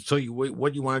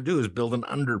 what you want to do is build an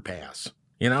underpass.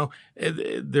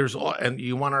 There's all, and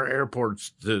you want our airports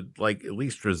to like at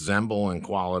least resemble in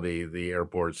quality the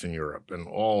airports in Europe and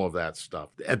all of that stuff.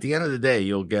 At the end of the day,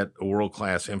 you'll get a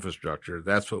world-class infrastructure.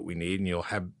 That's what we need, and you'll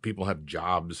have people have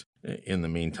jobs in the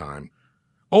meantime.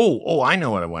 Oh, I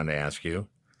know what I wanted to ask you.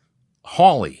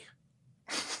 Hawley.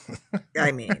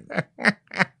 I mean,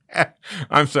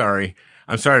 I'm sorry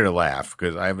to laugh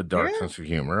because I have a dark sense of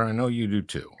humor. I know you do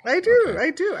too. I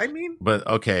do. I mean, but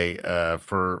okay,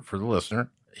 for the listener,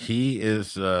 he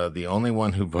is the only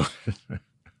one who voted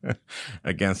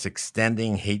against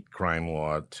extending hate crime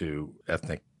law to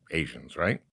ethnic Asians,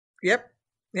 right? Yep.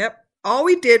 All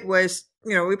we did was,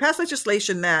 we passed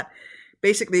legislation that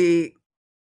basically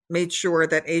made sure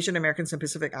that Asian Americans and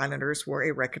Pacific Islanders were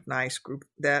a recognized group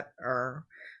that are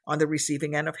on the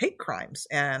receiving end of hate crimes,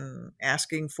 and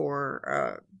asking for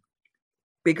a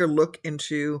bigger look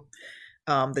into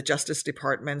the Justice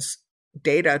Department's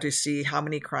data to see how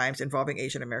many crimes involving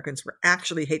Asian Americans were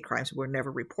actually hate crimes, were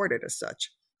never reported as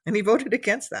such. And he voted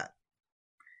against that.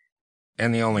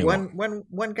 And the only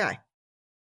one guy.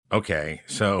 Okay,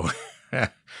 so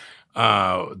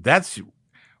that's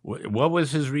what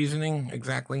was his reasoning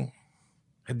exactly?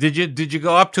 Did you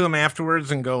go up to him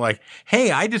afterwards and go like,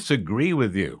 "Hey, I disagree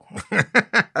with you"?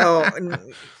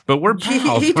 But we're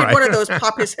pals, he did right? one of those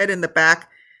pop his head in the back,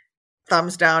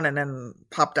 thumbs down, and then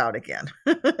popped out again,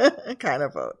 kind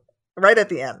of vote right at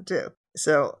the end too.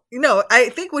 So I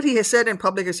think what he has said in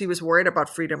public is he was worried about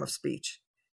freedom of speech,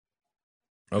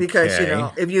 because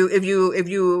if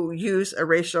you use a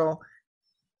racial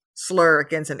slur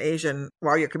against an Asian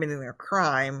while you're committing a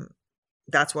crime,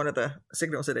 that's one of the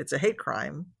signals that it's a hate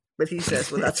crime. But he says,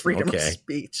 well, that's freedom of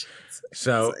speech.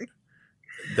 So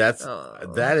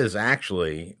that is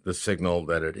actually the signal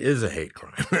that it is a hate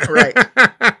crime.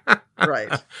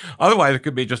 Right. Otherwise, it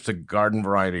could be just a garden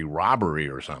variety robbery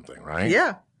or something, right?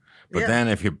 Yeah. But then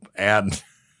if you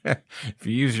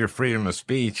use your freedom of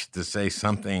speech to say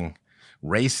something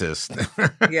racist.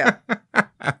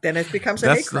 Then it becomes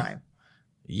a hate crime.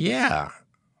 Yeah.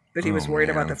 But he was worried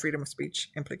about the freedom of speech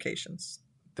implications.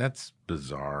 That's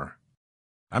bizarre.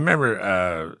 I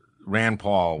remember Rand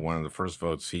Paul, one of the first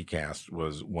votes he cast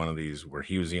was one of these where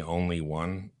he was the only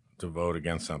one to vote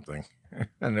against something.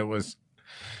 And it was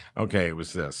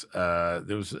this.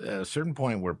 There was a certain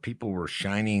point where people were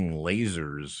shining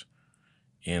lasers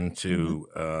into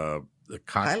the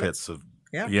cockpits of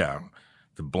the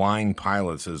blind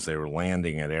pilots as they were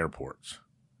landing at airports.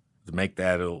 To make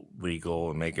that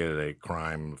illegal and make it a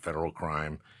crime, a federal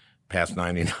crime, passed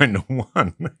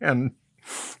 99-1, and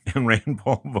Rand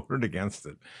Paul voted against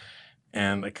it.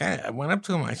 And I went up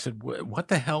to him. I said, "What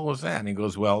the hell was that?" And he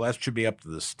goes, "Well, that should be up to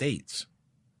the states."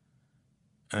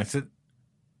 And I said,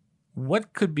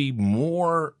 "What could be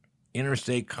more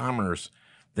interstate commerce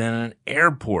than an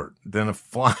airport, than a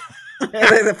fly?"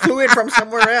 The fluid from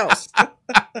somewhere else.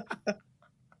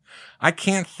 I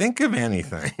can't think of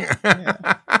anything.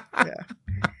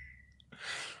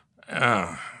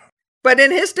 But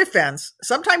in his defense,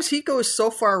 sometimes he goes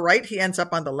so far right, he ends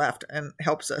up on the left and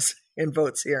helps us in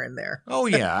votes here and there. Oh,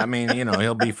 yeah. I mean,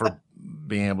 he'll be for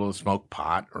being able to smoke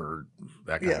pot or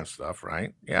that kind of stuff,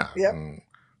 right? Yeah. Yep.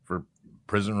 For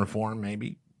prison reform,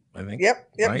 maybe, I think. Yep.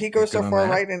 Right? He goes so far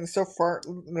right and so far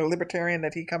libertarian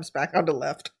that he comes back on the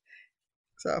left.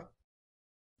 So.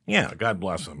 Yeah, God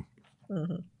bless him.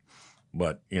 Mm-hmm.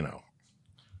 But,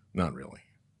 not really.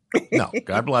 No,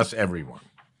 God bless everyone.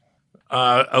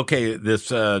 Okay, this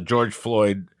George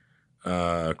Floyd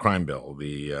crime bill,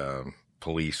 the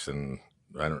police and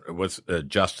what's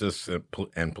Justice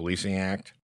and Policing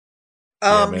Act. Do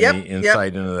you have any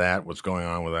insight into that? What's going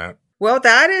on with that? Well,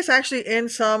 that is actually in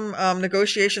some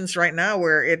negotiations right now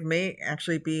where it may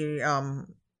actually be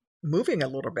moving a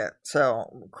little bit.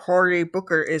 So Cory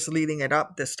Booker is leading it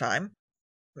up this time.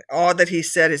 All that he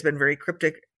said has been very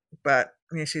cryptic, but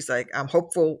she's like, I'm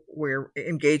hopeful we're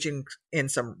engaging in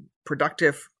some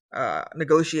productive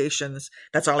negotiations.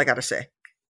 That's all I got to say.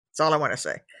 That's all I want to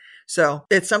say. So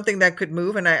it's something that could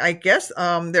move. And I guess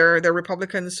there are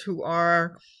Republicans who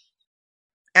are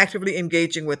actively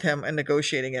engaging with him and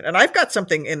negotiating it. And I've got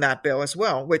something in that bill as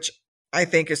well, which I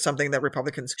think is something that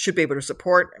Republicans should be able to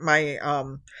support. My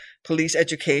Police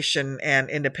Education and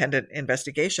Independent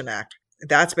Investigation Act.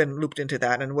 That's been looped into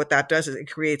that. And what that does is it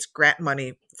creates grant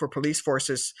money for police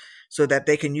forces so that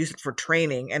they can use it for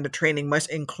training. And the training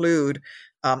must include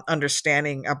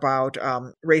understanding about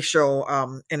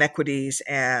racial inequities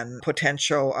and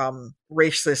potential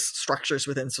racist structures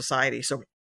within society. So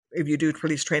if you do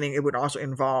police training, it would also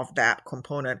involve that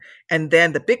component. And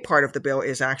then the big part of the bill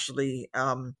is actually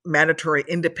mandatory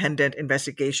independent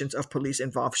investigations of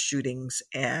police-involved shootings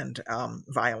and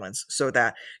violence. So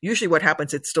that usually what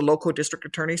happens, it's the local district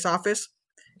attorney's office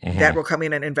that will come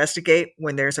in and investigate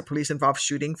when there's a police-involved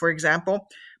shooting, for example.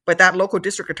 But that local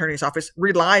district attorney's office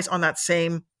relies on that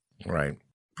same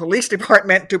police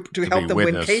department to help them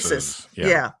win cases.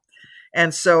 Yeah.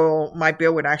 And so my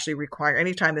bill would actually require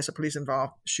anytime there's a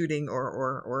police-involved shooting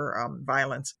or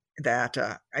violence that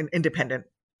an independent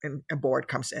board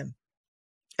comes in.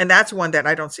 And that's one that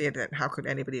I don't see it. How could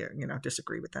anybody,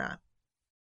 disagree with that?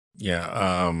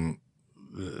 Yeah.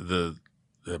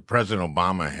 The President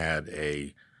Obama had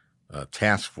a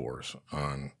task force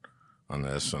on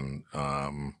this, and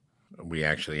we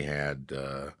actually had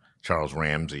Charles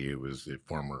Ramsey, who was the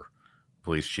former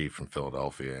police chief from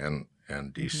Philadelphia,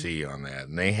 and D.C. on that.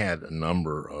 And they had a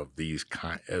number of these,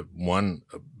 one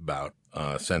about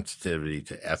sensitivity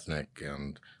to ethnic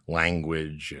and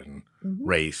language and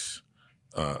race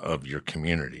of your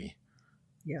community.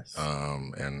 Yes.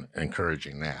 And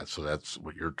encouraging that. So that's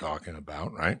what you're talking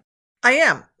about, right? I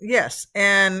am, yes.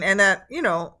 And that,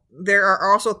 there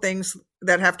are also things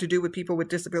that have to do with people with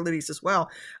disabilities as well.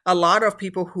 A lot of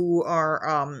people who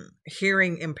are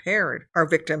hearing impaired are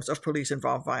victims of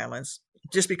police-involved violence,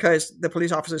 just because the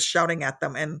police officer is shouting at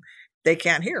them and they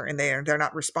can't hear and they're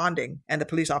not responding. And the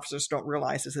police officers don't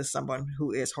realize this is someone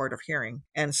who is hard of hearing.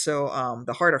 And so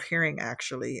the hard of hearing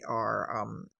actually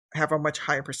have a much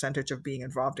higher percentage of being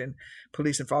involved in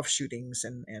police-involved shootings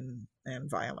and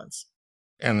violence.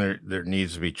 And there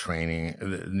needs to be training.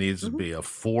 There needs to be a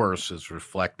force that's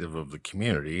reflective of the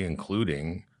community,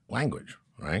 including language,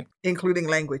 right? Including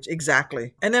language,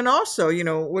 exactly. And then also,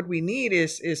 what we need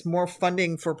is more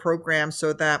funding for programs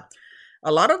so that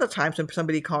a lot of the times when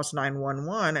somebody calls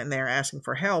 911 and they're asking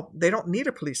for help, they don't need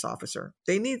a police officer.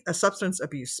 They need a substance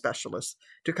abuse specialist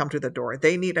to come to the door.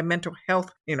 They need a mental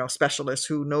health, specialist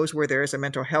who knows where there is a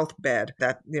mental health bed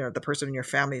that, the person in your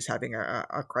family is having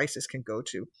a crisis can go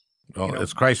to. Well,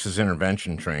 it's crisis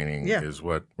intervention training is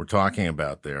what we're talking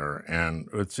about there. And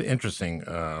it's interesting.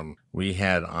 We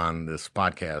had on this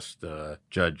podcast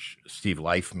Judge Steve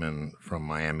Leifman from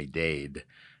Miami-Dade,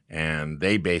 and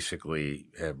they basically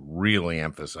have really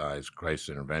emphasized crisis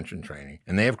intervention training.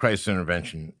 And they have crisis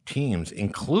intervention teams,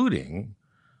 including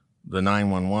the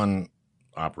 911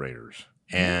 operators.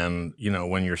 And,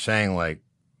 when you're saying like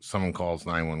someone calls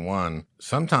 911,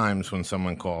 sometimes when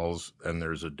someone calls and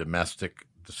there's a domestic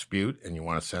dispute and you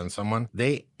want to send someone,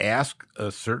 they ask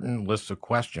a certain list of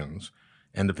questions,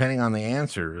 and depending on the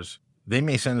answers, they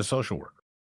may send a social worker.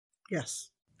 Yes.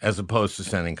 As opposed to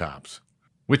sending cops,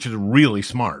 which is really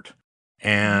smart.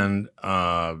 And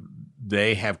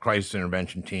they have crisis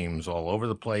intervention teams all over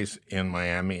the place in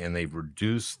Miami, and they've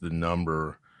reduced the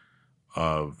number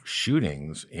of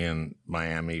shootings in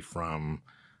Miami from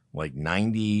like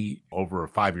 90 over a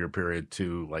 5-year period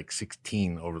to like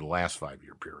 16 over the last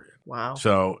 5-year period. Wow.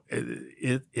 So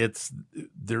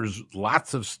there's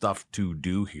lots of stuff to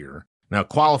do here. Now,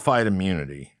 qualified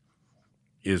immunity,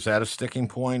 is that a sticking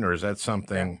point, or is that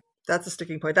something? Yeah, that's a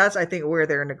sticking point. That's, I think, where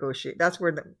they're negotiating. That's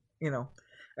where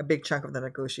a big chunk of the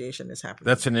negotiation is happening.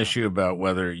 That's an issue about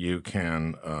whether you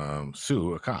can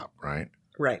sue a cop, right?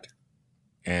 Right.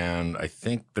 And I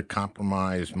think the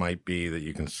compromise might be that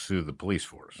you can sue the police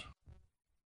force.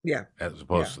 Yeah. As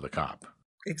opposed to the cop.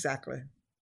 Exactly.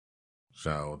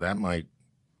 So that might.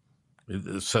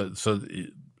 So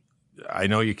I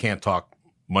know you can't talk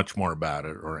much more about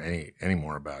it or any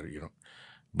more about it,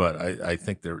 but I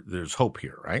think there's hope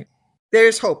here, right?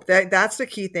 There's hope. That's the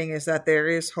key thing, is that there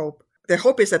is hope. The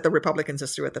hope is that the Republicans are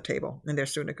still at the table and they're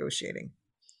still negotiating.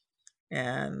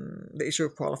 And the issue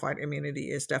of qualified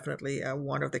immunity is definitely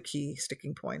one of the key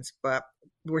sticking points. But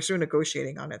we're still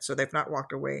negotiating on it. So they've not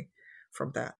walked away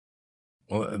from that.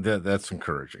 Well, that's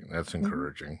encouraging. That's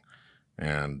encouraging.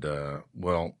 And,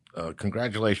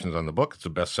 congratulations on the book. It's a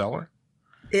bestseller.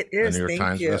 It is. A New York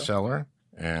Times you. bestseller.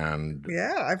 And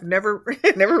yeah, I've never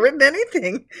written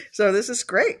anything. So this is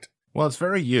great. Well, it's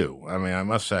very you. I mean, I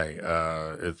must say,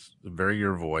 it's very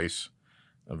your voice,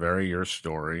 very your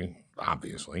story,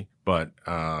 obviously. But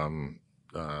I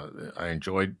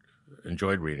enjoyed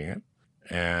reading it,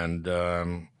 and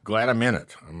glad I'm in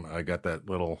it. I got that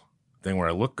little thing where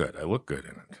I look good. I look good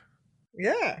in it.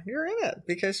 Yeah, you're in it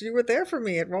because you were there for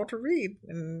me at Walter Reed,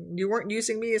 and you weren't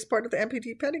using me as part of the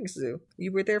amputee petting zoo.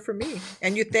 You were there for me,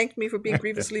 and you thanked me for being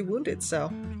grievously wounded.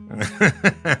 So,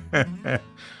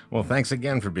 well, thanks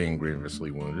again for being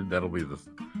grievously wounded. That'll be the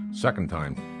second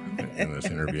time in this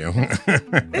interview,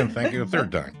 and thank you the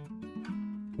third time.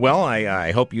 Well,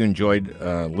 I hope you enjoyed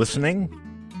listening.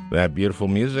 That beautiful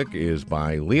music is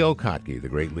by Leo Kottke, the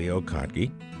great Leo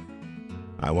Kottke.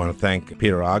 I want to thank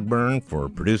Peter Ogburn for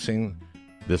producing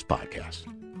this podcast.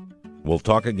 We'll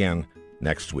talk again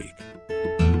next week.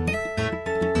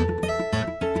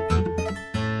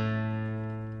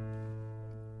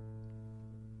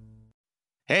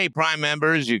 Hey, Prime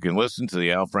members, you can listen to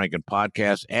the Al Franken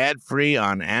podcast ad-free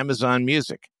on Amazon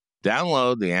Music.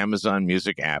 Download the Amazon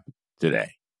Music app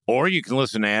today. Or you can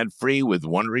listen ad-free with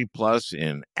Wondery Plus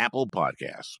in Apple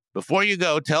Podcasts. Before you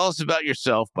go, tell us about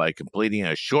yourself by completing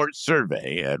a short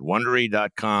survey at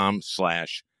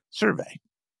Wondery.com/survey.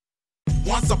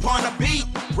 Once upon a beat.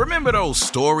 Remember those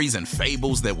stories and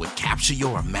fables that would capture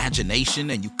your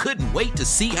imagination and you couldn't wait to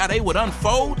see how they would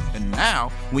unfold? And now,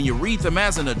 when you read them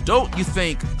as an adult, you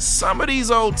think, some of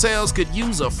these old tales could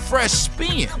use a fresh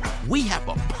spin. We have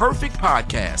a perfect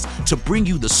podcast to bring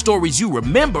you the stories you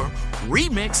remember,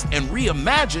 remix, and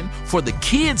reimagine for the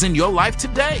kids in your life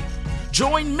today.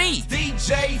 Join me,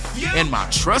 DJ Few, and my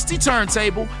trusty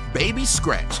turntable, Baby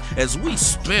Scratch, as we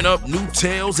spin up new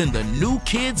tales in the New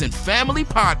Kids and Family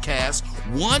podcast,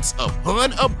 Once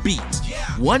Upon a Beat.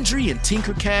 Wondery and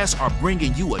Tinkercast are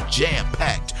bringing you a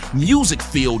jam-packed,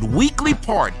 music-filled weekly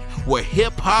party where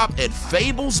hip-hop and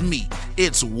fables meet.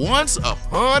 It's Once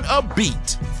Upon a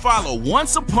Beat. Follow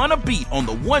Once Upon a Beat on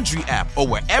the Wondery app or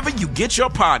wherever you get your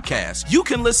podcasts. You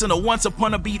can listen to Once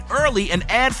Upon a Beat early and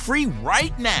ad-free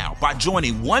right now by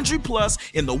joining Wondery Plus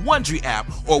in the Wondery app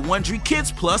or Wondery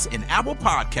Kids Plus in Apple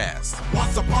Podcasts.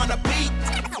 Once Upon a Beat.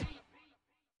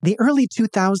 The early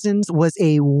 2000s was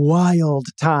a wild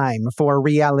time for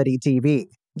reality TV.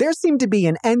 There seemed to be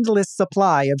an endless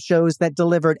supply of shows that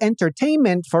delivered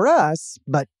entertainment for us,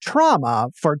 but trauma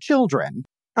for children.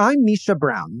 I'm Misha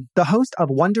Brown, the host of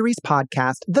Wondery's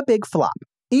podcast, The Big Flop.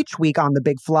 Each week on The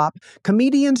Big Flop,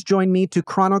 comedians join me to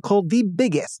chronicle the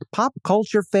biggest pop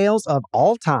culture fails of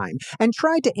all time and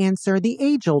try to answer the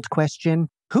age-old question,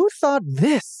 who thought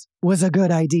this was a good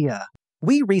idea?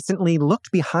 We recently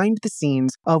looked behind the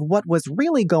scenes of what was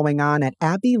really going on at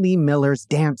Abby Lee Miller's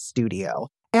dance studio.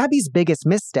 Abby's biggest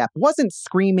misstep wasn't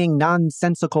screaming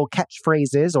nonsensical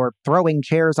catchphrases or throwing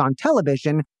chairs on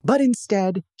television, but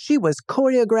instead, she was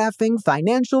choreographing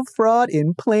financial fraud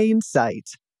in plain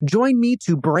sight. Join me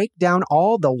to break down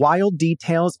all the wild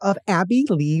details of Abby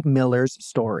Lee Miller's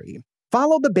story.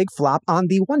 Follow The Big Flop on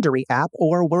the Wondery app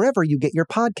or wherever you get your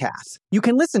podcasts. You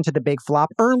can listen to The Big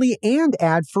Flop early and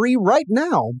ad-free right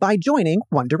now by joining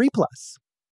Wondery Plus.